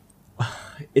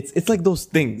 It's like those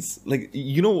things, like,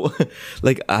 you know,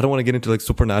 like, I don't want to get into like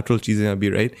supernatural cheesing I'll be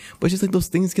right, but it's just like those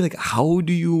things, like, how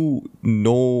do you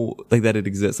know like that it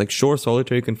exists? Like, sure,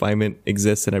 solitary confinement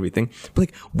exists and everything, but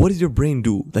like, what does your brain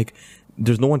do? Like,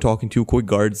 there's no one talking to you, koi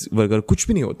guards, kuch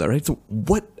bhi nahi hota, right? So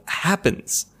what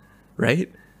happens,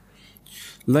 right?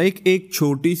 Like एक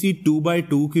छोटी सी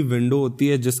 2x2 की window होती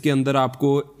है जिसके अंदर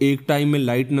आपको एक time में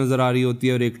लाइट नजर आ रही होती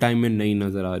है और एक टाइम में नहीं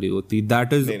नजर आ रही होती.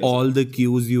 That is all the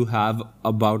cues you have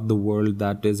about the world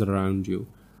that is around you.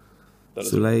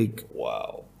 So like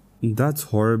wow, that's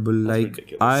horrible.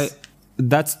 Like I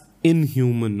that's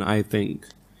inhuman, I think.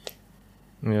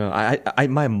 Yeah, I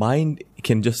my mind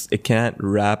it can't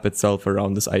wrap itself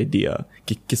around this idea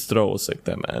कि किस तरह हो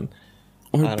सकता है, man.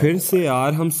 और फिर से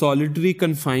यार हम सॉलिटरी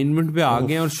कन्फाइनमेंट पे आ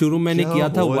गए और शुरू मैंने किया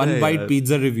था 1 बाइट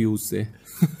पिज्जा रिव्यूज से.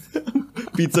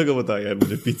 पिज्जा का बता यार,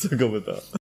 मुझे पिज्जा का बता.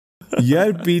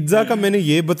 यार पिज्जा का मैंने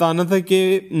ये बताना था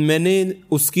कि मैंने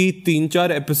उसकी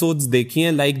 3-4 एपिसोड्स देखी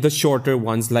हैं, like the shorter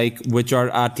ones, like which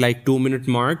are at like 2 minute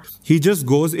मार्क. He just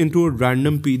goes into a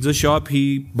random pizza shop, he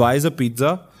buys a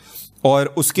pizza और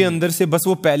उसके अंदर से बस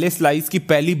वो पहले स्लाइस की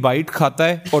पहली बाइट खाता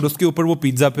है और उसके ऊपर वो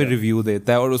पिज्जा पे रिव्यू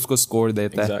देता है और उसको स्कोर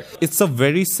देता है. It's a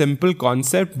very simple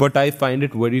concept but I find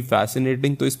it very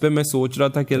fascinating. तो इस पे मैं सोच रहा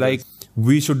था कि like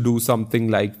we should do something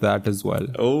like that as well.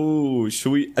 Oh,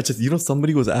 should we? You know,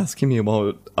 somebody was asking me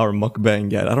about our mukbang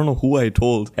yet. I don't know who I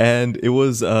told. And it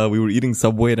was, we were eating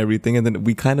Subway and everything. And then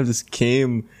we kind of just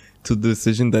came to the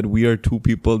decision that we are two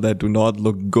people that do not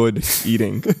look good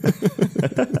eating.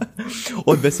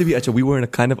 Or we were in a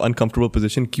kind of uncomfortable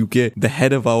position because the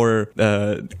head of our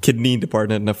kidney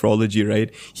department, nephrology,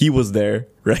 right? He was there,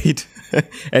 right?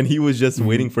 And he was just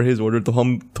waiting for his order. So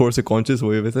hum thode se conscious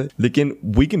hoye with it. Lekin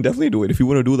we can definitely do it if you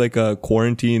want to do like a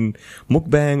quarantine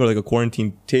mukbang or like a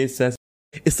quarantine taste test.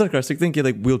 It's sarcastic thing.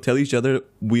 Like, we'll tell each other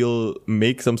we'll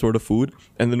make some sort of food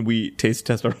and then we taste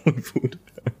test our own food.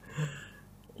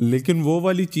 लेकिन वो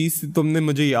वाली चीज तुमने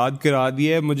मुझे याद करा दी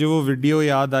है. मुझे वो वीडियो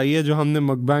याद आई है जो हमने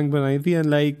मकबैंग बनाई थी एंड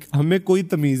लाइक हमें कोई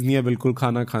तमीज नहीं है बिल्कुल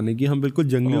खाना खाने की. हम बिल्कुल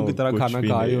जंगलियों की तरह खाना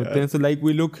खा रहे होते हैं. So like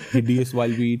we look hideous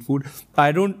while we eat food.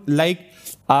 I don't like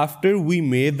after we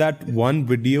made that one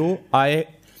video,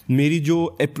 मेरी जो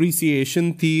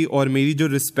अप्रिसिएशन थी और मेरी जो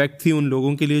रिस्पेक्ट थी उन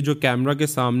लोगों के लिए जो कैमरा के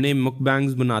सामने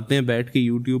मकबैंग्स बनाते हैं बैठ के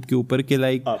यूट्यूब के ऊपर, के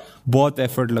लाइक बहुत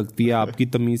एफर्ट लगती है आपकी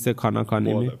तमीज से खाना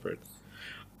खाने में.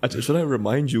 Should I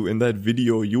remind you, in that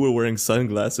video you were wearing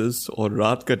sunglasses और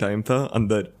रात का टाइम था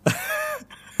अंदर.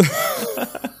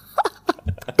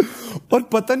 और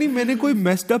पता नहीं मैंने कोई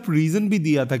मेस्ड अप रीजन भी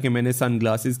दिया था कि मैंने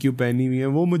सनग्लासेस क्यों पहनी हुई है,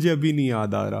 वो मुझे अभी नहीं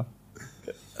याद आ रहा.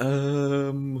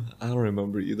 I don't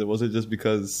remember either. Was it just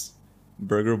because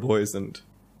Burger Boys and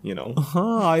you know?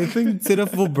 हाँ, आई थिंक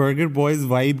सिर्फ वो बर्गर बॉयज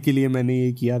वाइब के लिए मैंने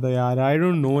ये किया था यार. आई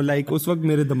डोंट नो, लाइक उस वक्त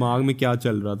मेरे दिमाग में क्या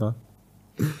चल रहा था.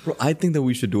 Bro, I think that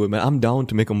we should do it, man. I'm down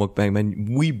to make a mukbang, man.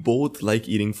 We both like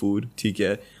eating food,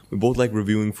 TK. We both like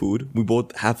reviewing food. We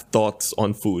both have thoughts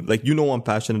on food. Like, you know I'm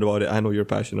passionate about it. I know you're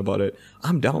passionate about it.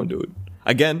 I'm down, dude.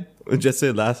 Again, just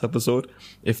say last episode,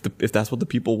 if that's what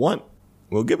the people want,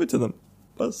 we'll give it to them.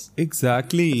 Bus.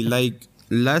 Exactly. Like,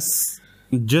 let's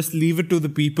just leave it to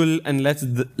the people and let's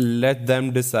let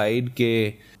them decide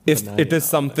if it is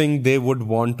something they would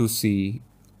want to see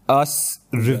us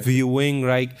reviewing,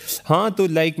 right? हाँ, तो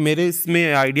like मेरे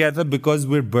इसमें idea था because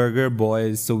we're burger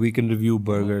boys, so we can review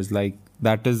burgers. Like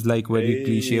that is like very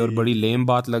cliche और बड़ी lame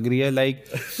बात लग रही है, like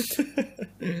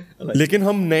लेकिन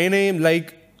हम नए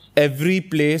like every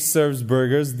place serves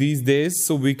burgers these days,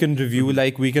 so we can review,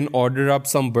 like we can order up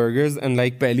some burgers and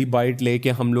like पहली bite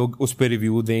लेके हम लोग उस पे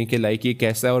review दें कि like ये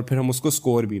कैसा है और फिर हम उसको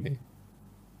score भी दें.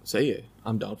 Say it.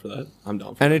 I'm down for that.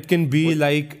 And it can be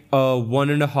like a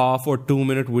 1.5 or 2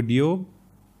 minute video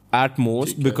at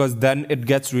most, because then it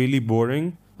gets really boring.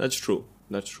 That's true.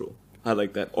 I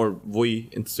like that. Or वही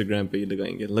Instagram पे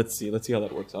लगाएंगे. Let's see how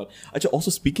that works out. Actually,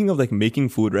 also speaking of like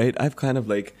making food, right? I've kind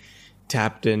of like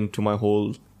tapped into my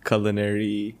whole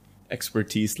culinary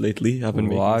expertise lately. I've been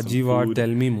making some food.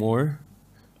 Tell me more.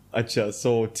 Acha,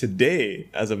 so today,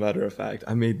 as a matter of fact,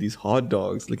 I made these hot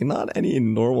dogs. Like, not any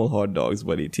normal hot dogs,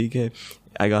 buddy. TK.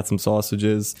 I got some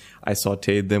sausages. I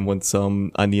sauteed them with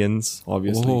some onions,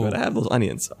 obviously. Oh. But I have those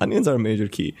onions. Onions are a major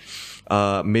key.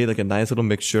 Made like a nice little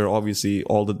mixture. Obviously,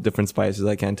 all the different spices.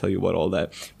 I can't tell you about all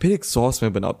that. फिर एक sauce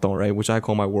मैं बनाता हूँ, right? Which I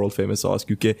call my world famous sauce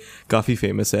क्योंकि काफी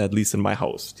famous है, at least in my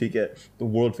house. ठीक है? The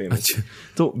world famous.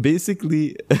 So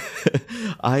basically,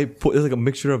 I put like a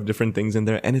mixture of different things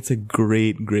in there, and it's a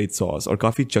great sauce. और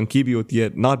काफी chunky भी होती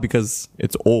है, not because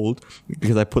it's old,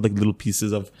 because I put like little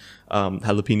pieces of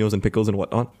jalapenos and pickles and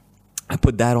whatnot. I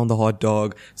put that on the hot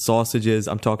dog, sausages.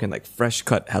 I'm talking like fresh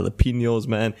cut jalapenos,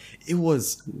 man. It was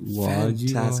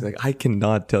fantastic. Like I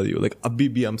cannot tell you. Like abhi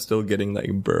bhi I'm still getting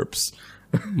like burps.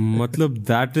 मतलब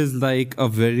that is like a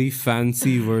very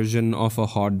fancy version of a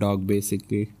hot dog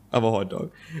basically. Of a hot dog.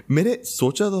 मैंने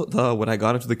सोचा था when I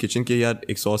got into the kitchen कि यार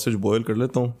एक sausage boil कर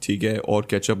लेता हूँ, ठीक है, और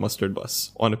ketchup mustard बस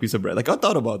on a piece of bread. Like I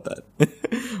thought about that.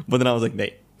 But then I was like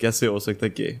नहीं, कैसे हो सकता है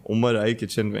कि उम्र आई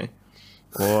kitchen में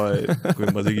और कोई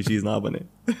मजे की चीज ना बने.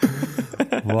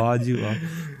 वाह जी वाह.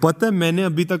 पता है मैंने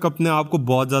अभी तक अपने आप को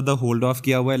बहुत ज्यादा होल्ड ऑफ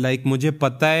किया हुआ है. लाइक मुझे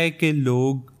पता है कि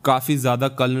लोग काफ़ी ज़्यादा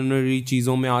culinary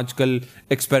चीज़ों में आजकल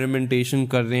एक्सपेरिमेंटेशन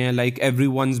कर रहे हैं. Like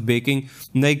everyone's baking.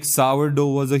 Like sourdough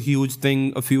was a huge thing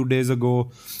a few days ago.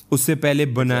 उससे पहले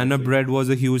banana bread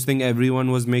was a huge thing.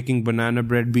 Everyone was making banana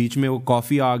bread. बीच में वो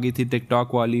कॉफ़ी आ गई थी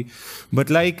TikTok वाली.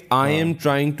 But like I am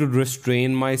trying to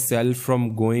restrain myself from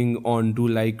going on to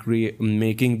like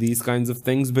making these kinds of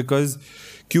things because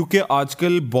क्योंकि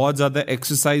आजकल बहुत ज़्यादा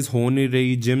exercise हो नहीं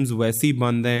रही, जिम्स वैसे ही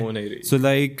बंद हैं. सो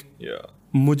लाइक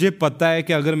मुझे पता है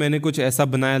कि अगर मैंने कुछ ऐसा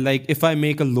बनाया, like if I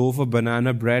make a loaf of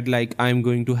banana bread, like I am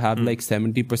going to have like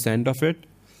 70% of it.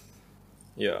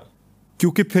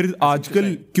 क्योंकि फिर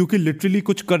आजकल क्योंकि लिटरली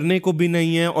कुछ करने को भी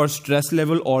नहीं है और stress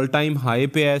level all time high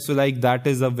पे है. So like that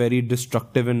is a very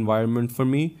destructive environment for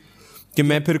me कि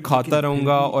मैं फिर खाता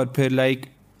रहूंगा और फिर like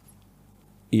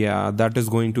that is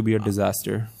going to be a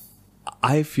disaster.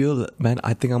 I feel, man, I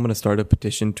think I'm going to start a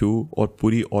petition too, और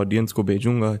पूरी audience को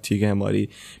भेजूंगा, ठीक है हमारी,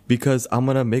 because I'm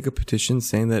going to make a petition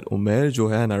saying that उमेर जो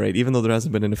है ना, right, even though there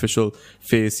hasn't been an official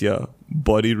face या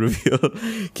body reveal,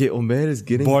 कि उमेर is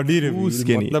getting body too reveal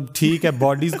skinny. मतलब ठीक है,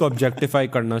 bodies को objectify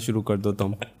करना शुरू कर दो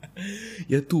तुम.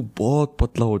 यार तू बहुत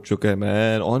पतला हो चुका है,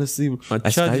 man. Honestly, I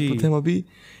Skyped with him अभी,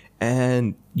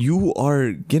 and you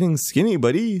are getting skinny,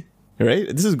 buddy. Right?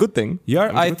 This is a good thing.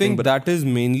 Yeah, I think that is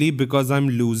mainly because I'm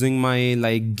losing my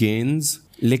like gains.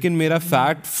 लेकिन मेरा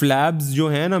fat flabs जो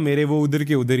है ना मेरे, वो उधर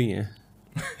के उधर ही हैं.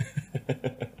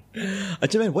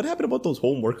 अच्छा man, what happened about those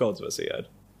home workouts वैसे यार?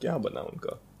 क्या बना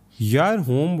उनका? यार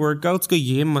होम वर्कआउट्स का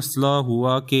ये मसला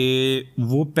हुआ कि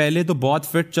वो पहले तो बहुत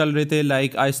फिट चल रहे थे.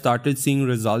 Like I started seeing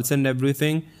results and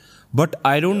everything, but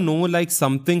I don't know like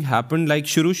something happened. Like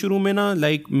शुरू में ना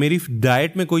लाइक मेरी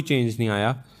डाइट में कोई चेंज नहीं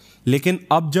आया, लेकिन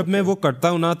अब जब मैं वो करता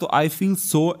हूँ ना तो आई फील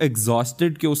सो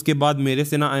एग्जॉस्टेड कि उसके बाद मेरे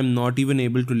से ना I am not even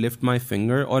able to lift my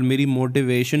finger, और मेरी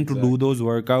motivation to do those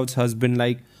workouts has been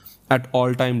like at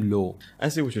all time low. I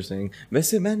see what you're saying.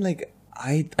 Wait, man, like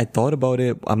I thought about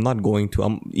it. I'm not going to.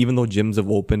 Even though gyms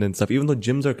have opened and stuff, even though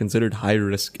gyms are considered high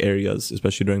risk areas,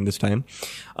 especially during this time.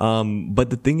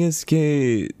 But the thing is,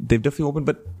 they've definitely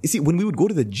opened. But you see, when we would go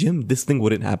to the gym, this thing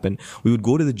wouldn't happen. We would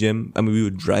go to the gym. I mean, we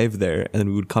would drive there, and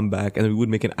then we would come back, and then we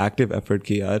would make an active effort.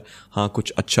 कि यार, हाँ,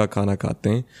 कुछ अच्छा खाना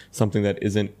खाते हैं, something that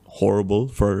isn't horrible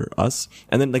for us,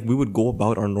 and then like we would go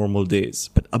about our normal days.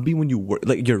 But abhi, when you work,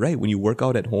 like you're right, when you work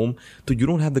out at home, so you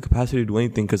don't have the capacity to do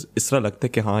anything because इसरा लगता है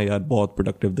कि हाँ यार बहुत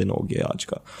productive दिन हो गया आज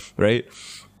का, right?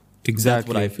 Exactly. That's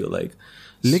what I feel like.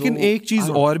 लेकिन एक चीज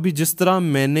और भी, जिस तरह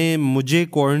मुझे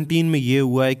क्वारंटीन में ये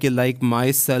हुआ है कि like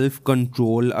my self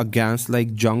control against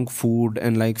like junk food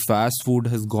and like fast food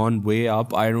has gone way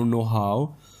up. I don't know how.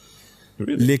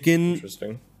 लेकिन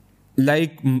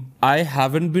like I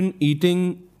haven't been eating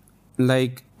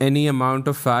like any amount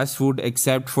of fast food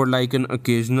except for like an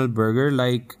occasional burger.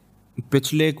 Like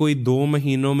पिछले कोई 2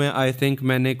 महीनों में I think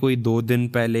मैंने कोई 2 दिन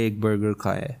पहले एक burger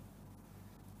खाया है.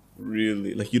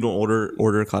 Really? Like you don't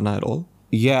order खाना at all?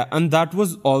 Yeah, and that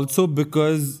was also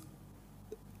because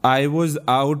I was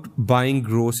out buying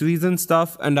groceries and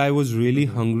stuff and I was really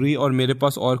hungry और मेरे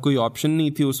पास और कोई option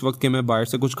नहीं थी उस वक्त कि मैं बाहर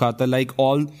से कुछ खाता. Like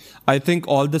I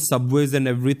think all the subways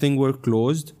and everything were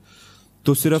closed.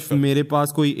 तो सिर्फ मेरे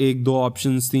पास कोई 1-2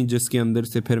 options थी जिसके अंदर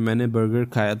से फिर मैंने burger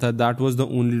खाया था. That was the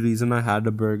only reason I had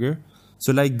a burger.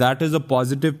 So like that is a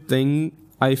positive thing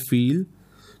I feel.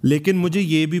 लेकिन मुझे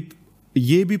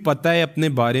ये भी पता है अपने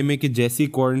बारे में कि जैसी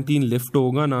क्वारंटीन लिफ्ट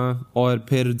होगा ना और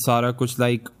फिर सारा कुछ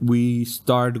like we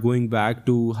start going back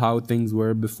to how things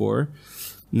were before,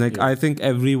 Like I think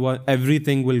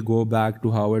everything will go back to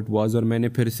how it was और मैंने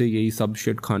फिर से यही सब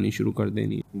shit खानी शुरू कर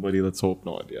देनी. Buddy, let's hope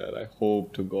not, यार. I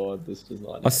hope to God this does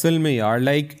not happen. असल में यार,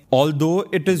 like although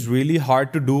it is really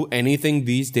hard to do anything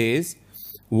these days,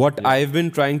 what I've been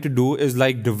trying to do is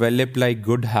like develop like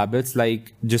good habits,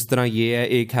 like जिस तरह ये है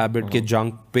एक habit के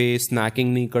junk पे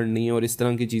snacking नहीं करनी और इस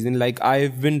तरह की चीज़ें. Like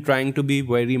I've been trying to be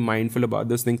very mindful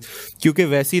about those things, क्योंकि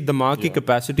वैसे ही दिमाग की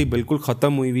capacity बिल्कुल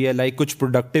ख़त्म हुई हुई है. like कुछ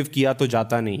productive किया तो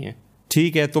जाता नहीं है.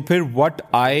 ठीक है, तो फिर what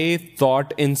I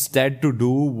thought instead to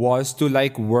do was to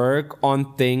like work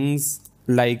on things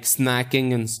like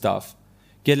snacking and stuff.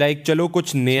 कि लाइक चलो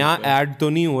कुछ नया ऐड तो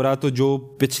नहीं हो रहा, तो जो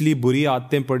पिछली बुरी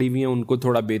आदतें पड़ी हुई हैं उनको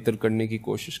थोड़ा बेहतर करने की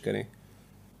कोशिश करें.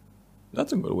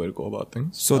 That's a good way to go about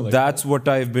things. So that's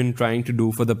what I've been trying to do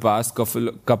for the past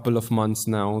couple of months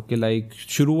now. कि लाइक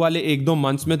शुरू वाले 1-2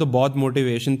 months में तो बहुत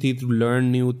मोटिवेशन थी to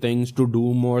learn new things, to do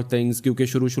more things, क्योंकि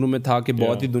शुरू में था कि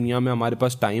बहुत ही दुनिया में हमारे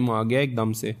पास टाइम आ गया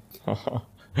एकदम से.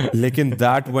 लेकिन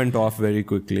that went off very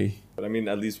quickly. But I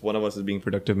mean, at least one of us is being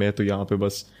productive. मैं तो यहाँ पे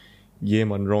बस ये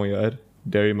मन रहा हूँ यार.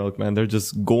 Dairy milk, man, they're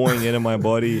just going into my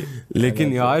body.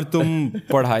 लेकिन यार तुम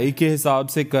पढ़ाई के हिसाब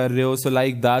से कर रहे हो, so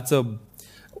like that's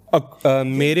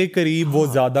मेरे करीब वो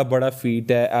ज़्यादा बड़ा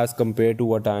feat है as compared to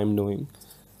what I'm doing.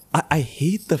 I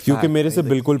hate the fact, क्योंकि मेरे से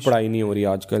बिल्कुल पढ़ाई नहीं हो रही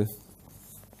आजकल.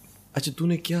 अच्छा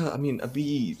तूने क्या, I mean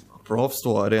अभी profs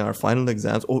तो आ रहे हैं, our final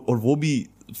exams और वो भी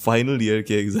final year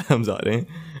के exams आ रहे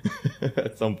हैं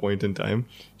at some point in time.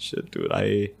 Shit, dude,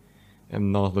 I'm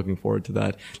not looking forward to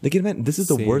that. Like, man, this is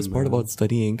the worst part about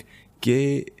studying.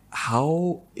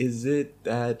 How is it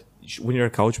that when you're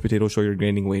a couch potato, sure, you're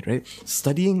gaining weight, right?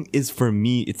 Studying is for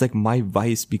me, it's like my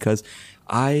vice because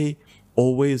I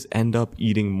always end up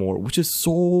eating more, which is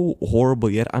so horrible.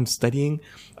 Yet I'm studying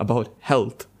about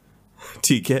health,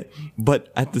 okay? But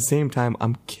at the same time,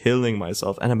 I'm killing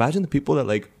myself. And imagine the people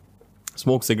that like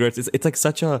smoke cigarettes. It's like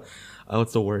such a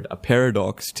what's the word? A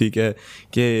paradox. ठीक है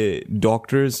कि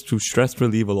doctors to stress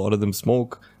relieve, a lot of them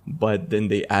smoke, but then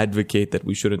they advocate that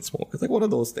we shouldn't smoke. It's like one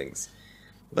of those things.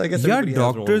 But I guess यार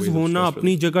doctors होना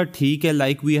अपनी जगह ठीक है,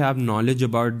 like we have knowledge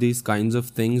about these kinds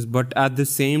of things, but at the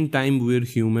same time we're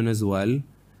human as well.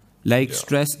 Like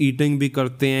stress eating भी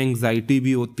करते हैं, anxiety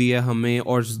भी होती है हमें,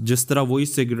 और जिस तरह वही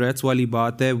cigarettes वाली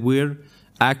बात है, we're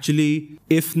actually,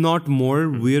 if not more,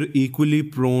 we're equally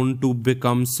prone to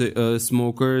become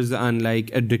smokers and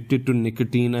like addicted to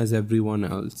nicotine as everyone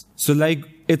else. So like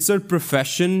it's a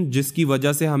profession जिसकी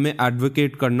वजह से हमें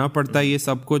advocate करना पड़ता है ये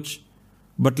सब कुछ.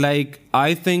 But like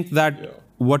I think that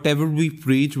whatever we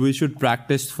preach, we should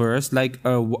practice first. Like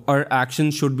our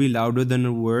actions should be louder than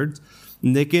our words.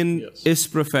 लेकिन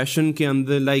इस profession के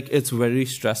अंदर like it's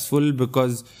very stressful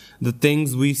because the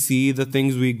things we see, the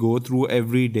things we go through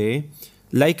every day.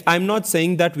 Like, I'm not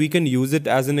saying that we can use it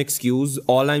as an excuse.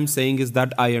 All I'm saying is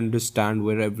that I understand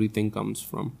where everything comes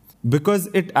from. Because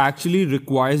it actually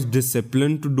requires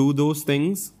discipline to do those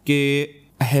things. कि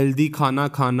healthy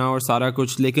खाना और सारा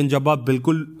कुछ. लेकिन जब आप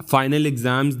बिल्कुल final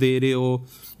exams दे रहे हो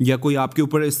या कोई आपके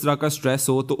ऊपर इस तरह का stress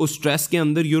हो, तो उस stress के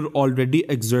अंदर you're already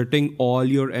exerting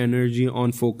all your energy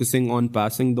on focusing on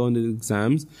passing those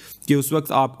exams, कि उस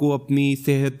वक्त आपको अपनी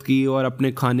सेहत की और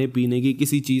अपने खाने पीने की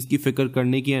किसी चीज़ की फिक्र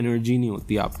करने की एनर्जी नहीं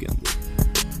होती आपके अंदर.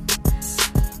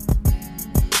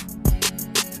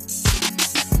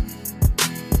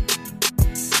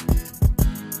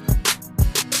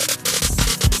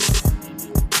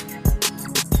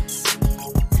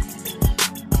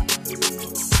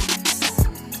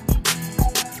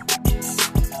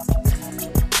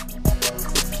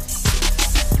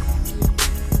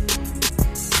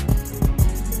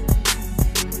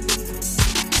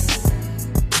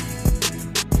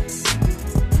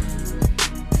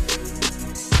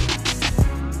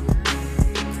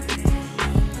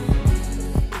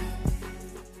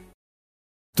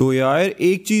 तो यार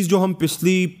एक चीज़ जो हम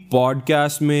पिछली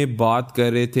पॉडकास्ट में बात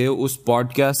कर रहे थे, उस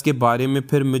पॉडकास्ट के बारे में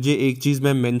फिर मुझे एक चीज़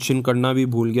मैं मेंशन करना भी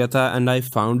भूल गया था, and I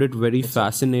found it very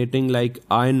fascinating. Like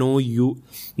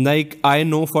I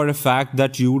know for a fact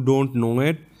that you don't know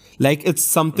it. Like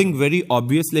it's something very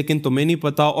obvious, लेकिन तुम्हें नहीं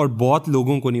पता और बहुत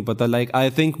लोगों को नहीं पता. Like I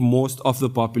think most of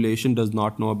the population does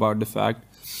not know about the fact.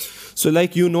 So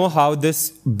like, you know how this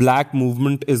black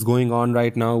movement is going on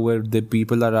right now where the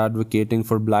people are advocating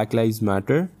for Black Lives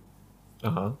Matter?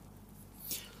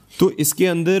 तो इसके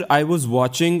अंदर I was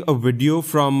watching a video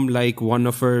from like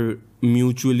one of our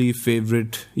mutually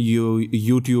favorite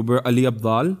YouTuber Ali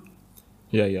Abdal.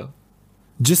 Yeah.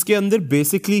 जिसके अंदर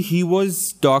basically he was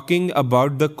talking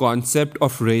about the concept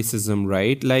of racism,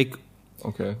 right? Like,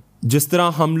 okay. जिस तरह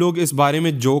हम लोग इस बारे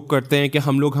में जोक करते हैं कि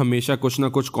हम लोग हमेशा कुछ ना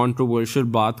कुछ कंट्रोवर्शियल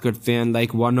बात करते हैं,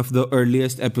 like one of the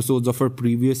earliest episodes of our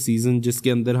previous season जिसके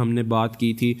अंदर हमने बात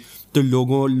की थी, तो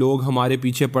लोग हमारे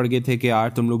पीछे पड़ गए थे कि यार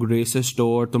तुम लोग रेसिस्ट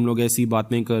हो और तुम लोग ऐसी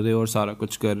बातें कर रहे हो और सारा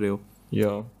कुछ कर रहे हो.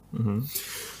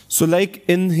 So like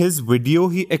in his video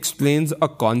he explains a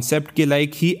concept कि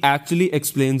like he actually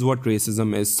explains what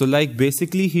racism is. So like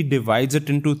basically he divides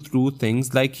it into two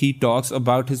things. Like he talks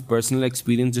about his personal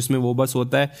experience जिसमें वो बस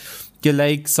होता है कि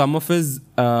like some of his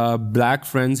black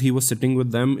friends he was sitting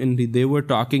with them and they were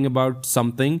talking about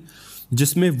something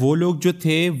जिसमें वो लोग जो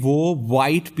थे वो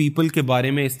white people के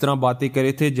बारे में इस तरह बातें कर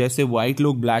रहे थे जैसे white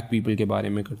लोग black people के बारे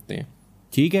में करते हैं.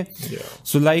 ठीक है.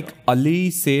 So like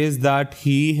Ali says that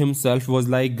he himself was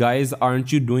like, guys,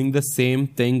 aren't you doing the same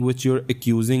thing which you're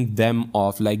accusing them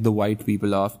of, like the white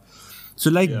people of?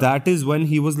 So like that is when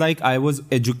he was like, I was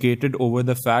educated over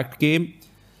the fact कि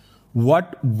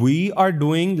what we are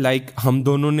doing, like हम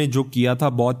दोनों ने जो किया था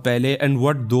बहुत पहले, and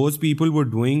what those people were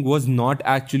doing was not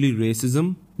actually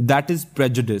racism, that is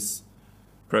prejudice.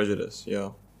 Prejudice, yeah.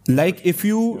 Like if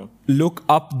you look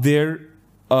up their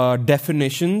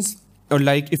definitions, or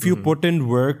like if you put in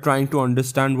work trying to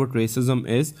understand what racism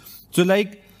is, so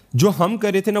like जो हम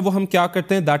कर रहे थे ना वो हम क्या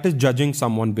करते हैं, that is judging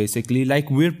someone basically.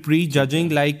 Like we're prejudging,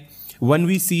 like when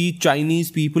we see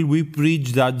Chinese people we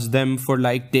prejudge them for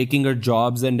like taking our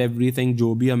jobs and everything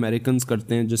जो भी Americans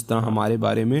करते हैं जिस तरह हमारे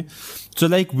बारे में.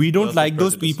 So like we don't like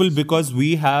those people because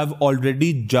we have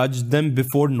already judged them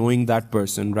before knowing that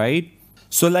person, right?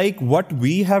 So like what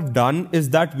we have done is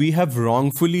that we have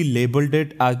wrongfully labeled it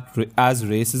as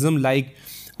racism. Like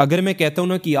अगर मैं कहता हूँ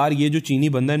ना कि यार ये जो चीनी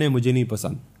बंदा है मुझे नहीं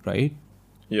पसंद, right?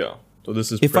 Yeah. So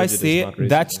this is if I say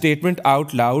that statement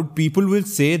out loud, people will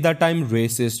say that I'm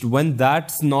racist when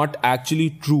that's not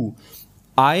actually true.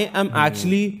 I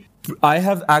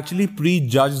have actually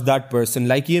prejudged that person.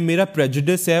 Like ये मेरा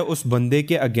prejudice है उस बंदे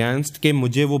के against कि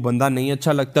मुझे वो बंदा नहीं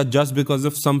अच्छा लगता just because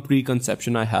of some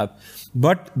preconception I have.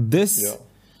 But this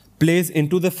plays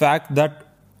into the fact that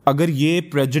अगर ये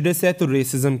prejudice है तो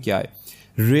racism क्या है?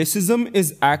 Racism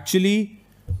is actually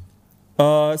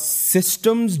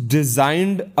systems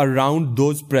designed around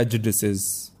those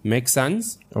prejudices. Make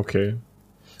sense? Okay.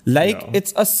 Like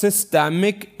it's a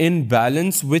systemic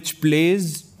imbalance which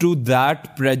plays to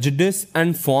that prejudice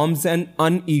and forms an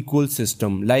unequal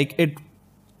system. Like it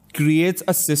creates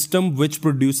a system which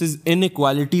produces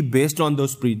inequality based on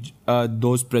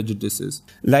those prejudices.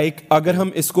 Like अगर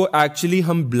हम इसको actually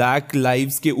हम black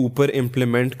lives के ऊपर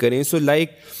implement करें, so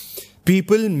like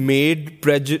people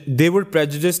they were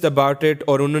prejudiced about it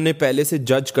और उन्होंने पहले से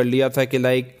judge कर लिया था कि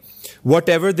like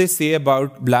whatever they say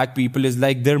about black people is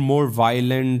like they're more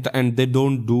violent and they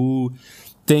don't do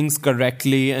things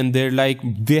correctly and they're like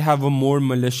they have a more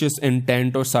malicious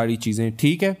intent और सारी चीजें.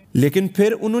 ठीक है, लेकिन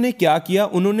फिर उन्होंने क्या किया,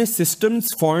 उन्होंने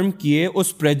systems form किए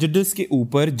उस prejudice के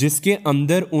ऊपर जिसके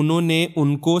अंदर उन्होंने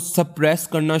उनको suppress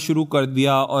करना शुरू कर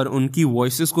दिया और उनकी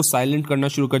voices को silent करना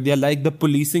शुरू कर दिया. Like the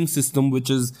policing system which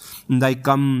is like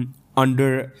come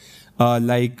under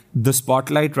like the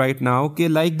spotlight right now, कि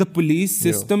like the police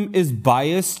system is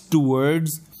biased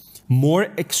towards more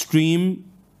extreme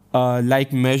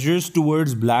like measures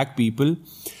towards black people.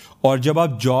 और जब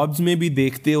आप jobs में भी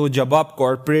देखते हो, जब आप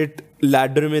corporate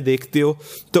ladder में देखते हो,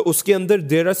 तो उसके अंदर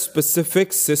there are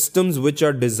specific systems which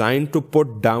are designed to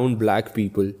put down black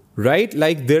people, right?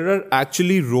 Like there are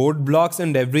actually roadblocks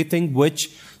and everything which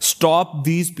stop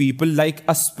these people, like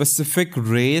a specific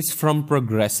race, from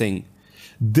progressing.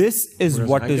 This is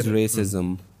what is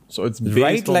racism. So it's based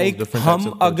right, on like different हम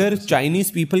types of अगर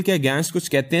Chinese people के against कुछ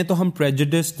कहते हैं तो हम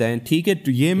prejudiced हैं. ठीक है,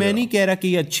 तो ये मैं नहीं कह रहा कि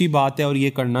ये अच्छी बात है और ये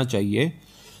करना चाहिए,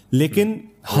 लेकिन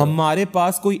हमारे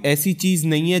पास कोई ऐसी चीज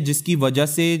नहीं है जिसकी वजह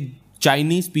से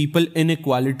चाइनीज पीपल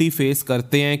इनइक्वालिटी फेस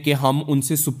करते हैं कि हम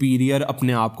उनसे सुपीरियर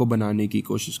अपने आप को बनाने की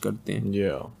कोशिश करते हैं.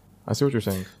 I see what you're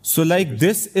saying. So like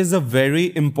this is a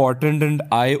very important and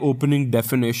eye-opening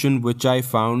definition which I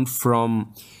found from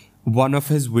one of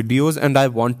his videos and I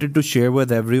wanted to share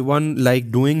with everyone,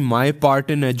 like doing my part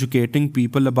in educating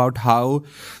people about how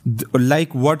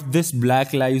like what this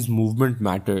Black Lives Movement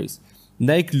matters.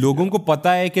 Like लोगों को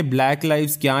पता है कि Black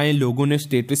Lives क्या है, लोगों ने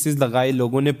statuses लगाए,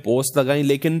 लोगों ने posts लगाई,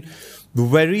 लेकिन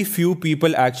very few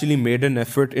people actually made an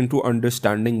effort into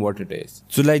understanding what it is.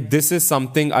 So like this is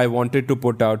something I wanted to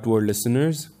put out to our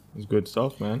listeners. It's good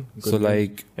stuff, man. Good so thing.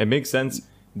 Like it makes sense.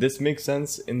 This makes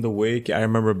sense in the way I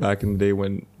remember back in the day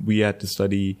when we had to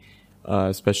study,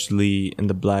 especially in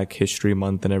the Black History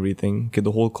Month and everything,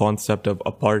 the whole concept of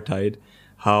apartheid,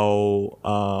 how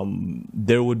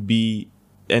there would be,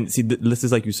 and see, this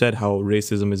is like you said, how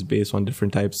racism is based on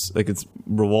different types, like it's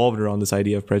revolved around this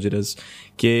idea of prejudice.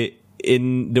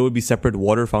 there would be separate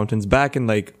water fountains back in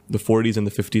like the 40s and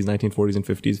the 50s, 1940s and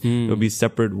 50s. There would be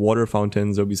separate water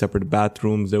fountains. There would be separate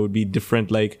bathrooms. There would be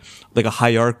different like a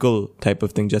hierarchical type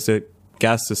of thing, just a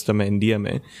caste system in India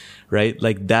mein, right?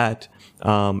 Like that,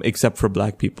 except for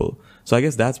black people. So I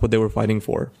guess that's what they were fighting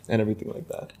for and everything like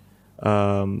that.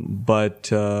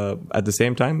 But at the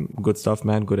same time, good stuff,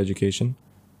 man. Good education.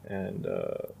 And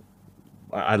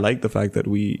I like the fact that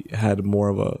we had more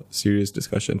of a serious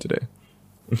discussion today.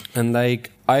 And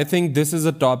like, I think this is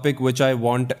a topic which I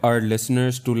want our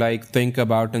listeners to like think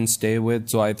about and stay with.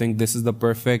 So I think this is the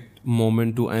perfect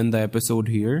moment to end the episode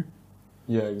here.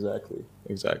 Yeah, exactly.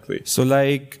 So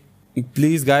like,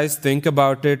 please guys think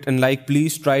about it, and like,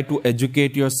 please try to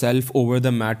educate yourself over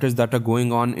the matters that are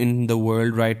going on in the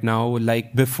world right now.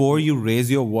 Like, before you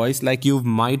raise your voice, like you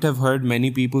might have heard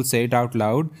many people say it out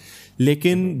loud.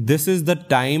 Lekin this is the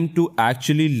time to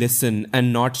actually listen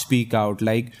and not speak out.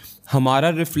 Like, हमारा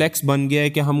reflex बन गया है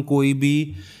कि हम कोई भी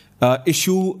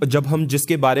issue जब हम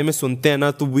जिसके बारे में सुनते हैं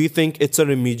ना, तो we think it's a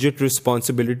immediate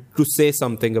responsibility to say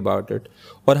something about it,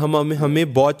 और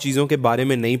हमें बहुत चीज़ों के बारे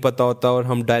में नहीं पता होता और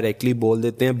हम डायरेक्टली बोल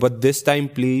देते हैं. But this time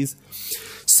please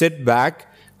sit back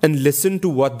and listen to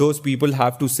what those people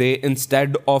have to say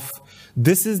instead of,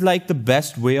 this is like the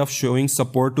best way of showing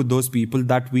support to those people,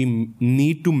 that we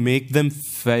need to make them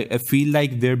feel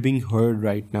like they're being heard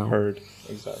right now.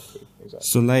 Exactly.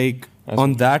 So like,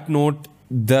 on that note,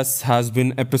 this has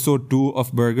been episode 2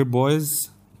 of Burger Boys.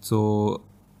 So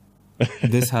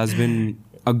this has been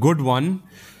a good one.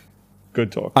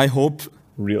 Good talk. I hope.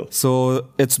 Real. So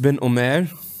it's been Umair.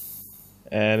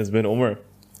 And it's been Umar.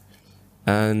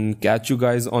 And catch you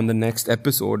guys on the next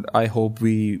episode. I hope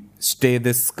we stay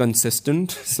this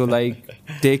consistent. So like,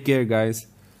 take care, guys.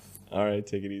 All right,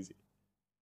 take it easy.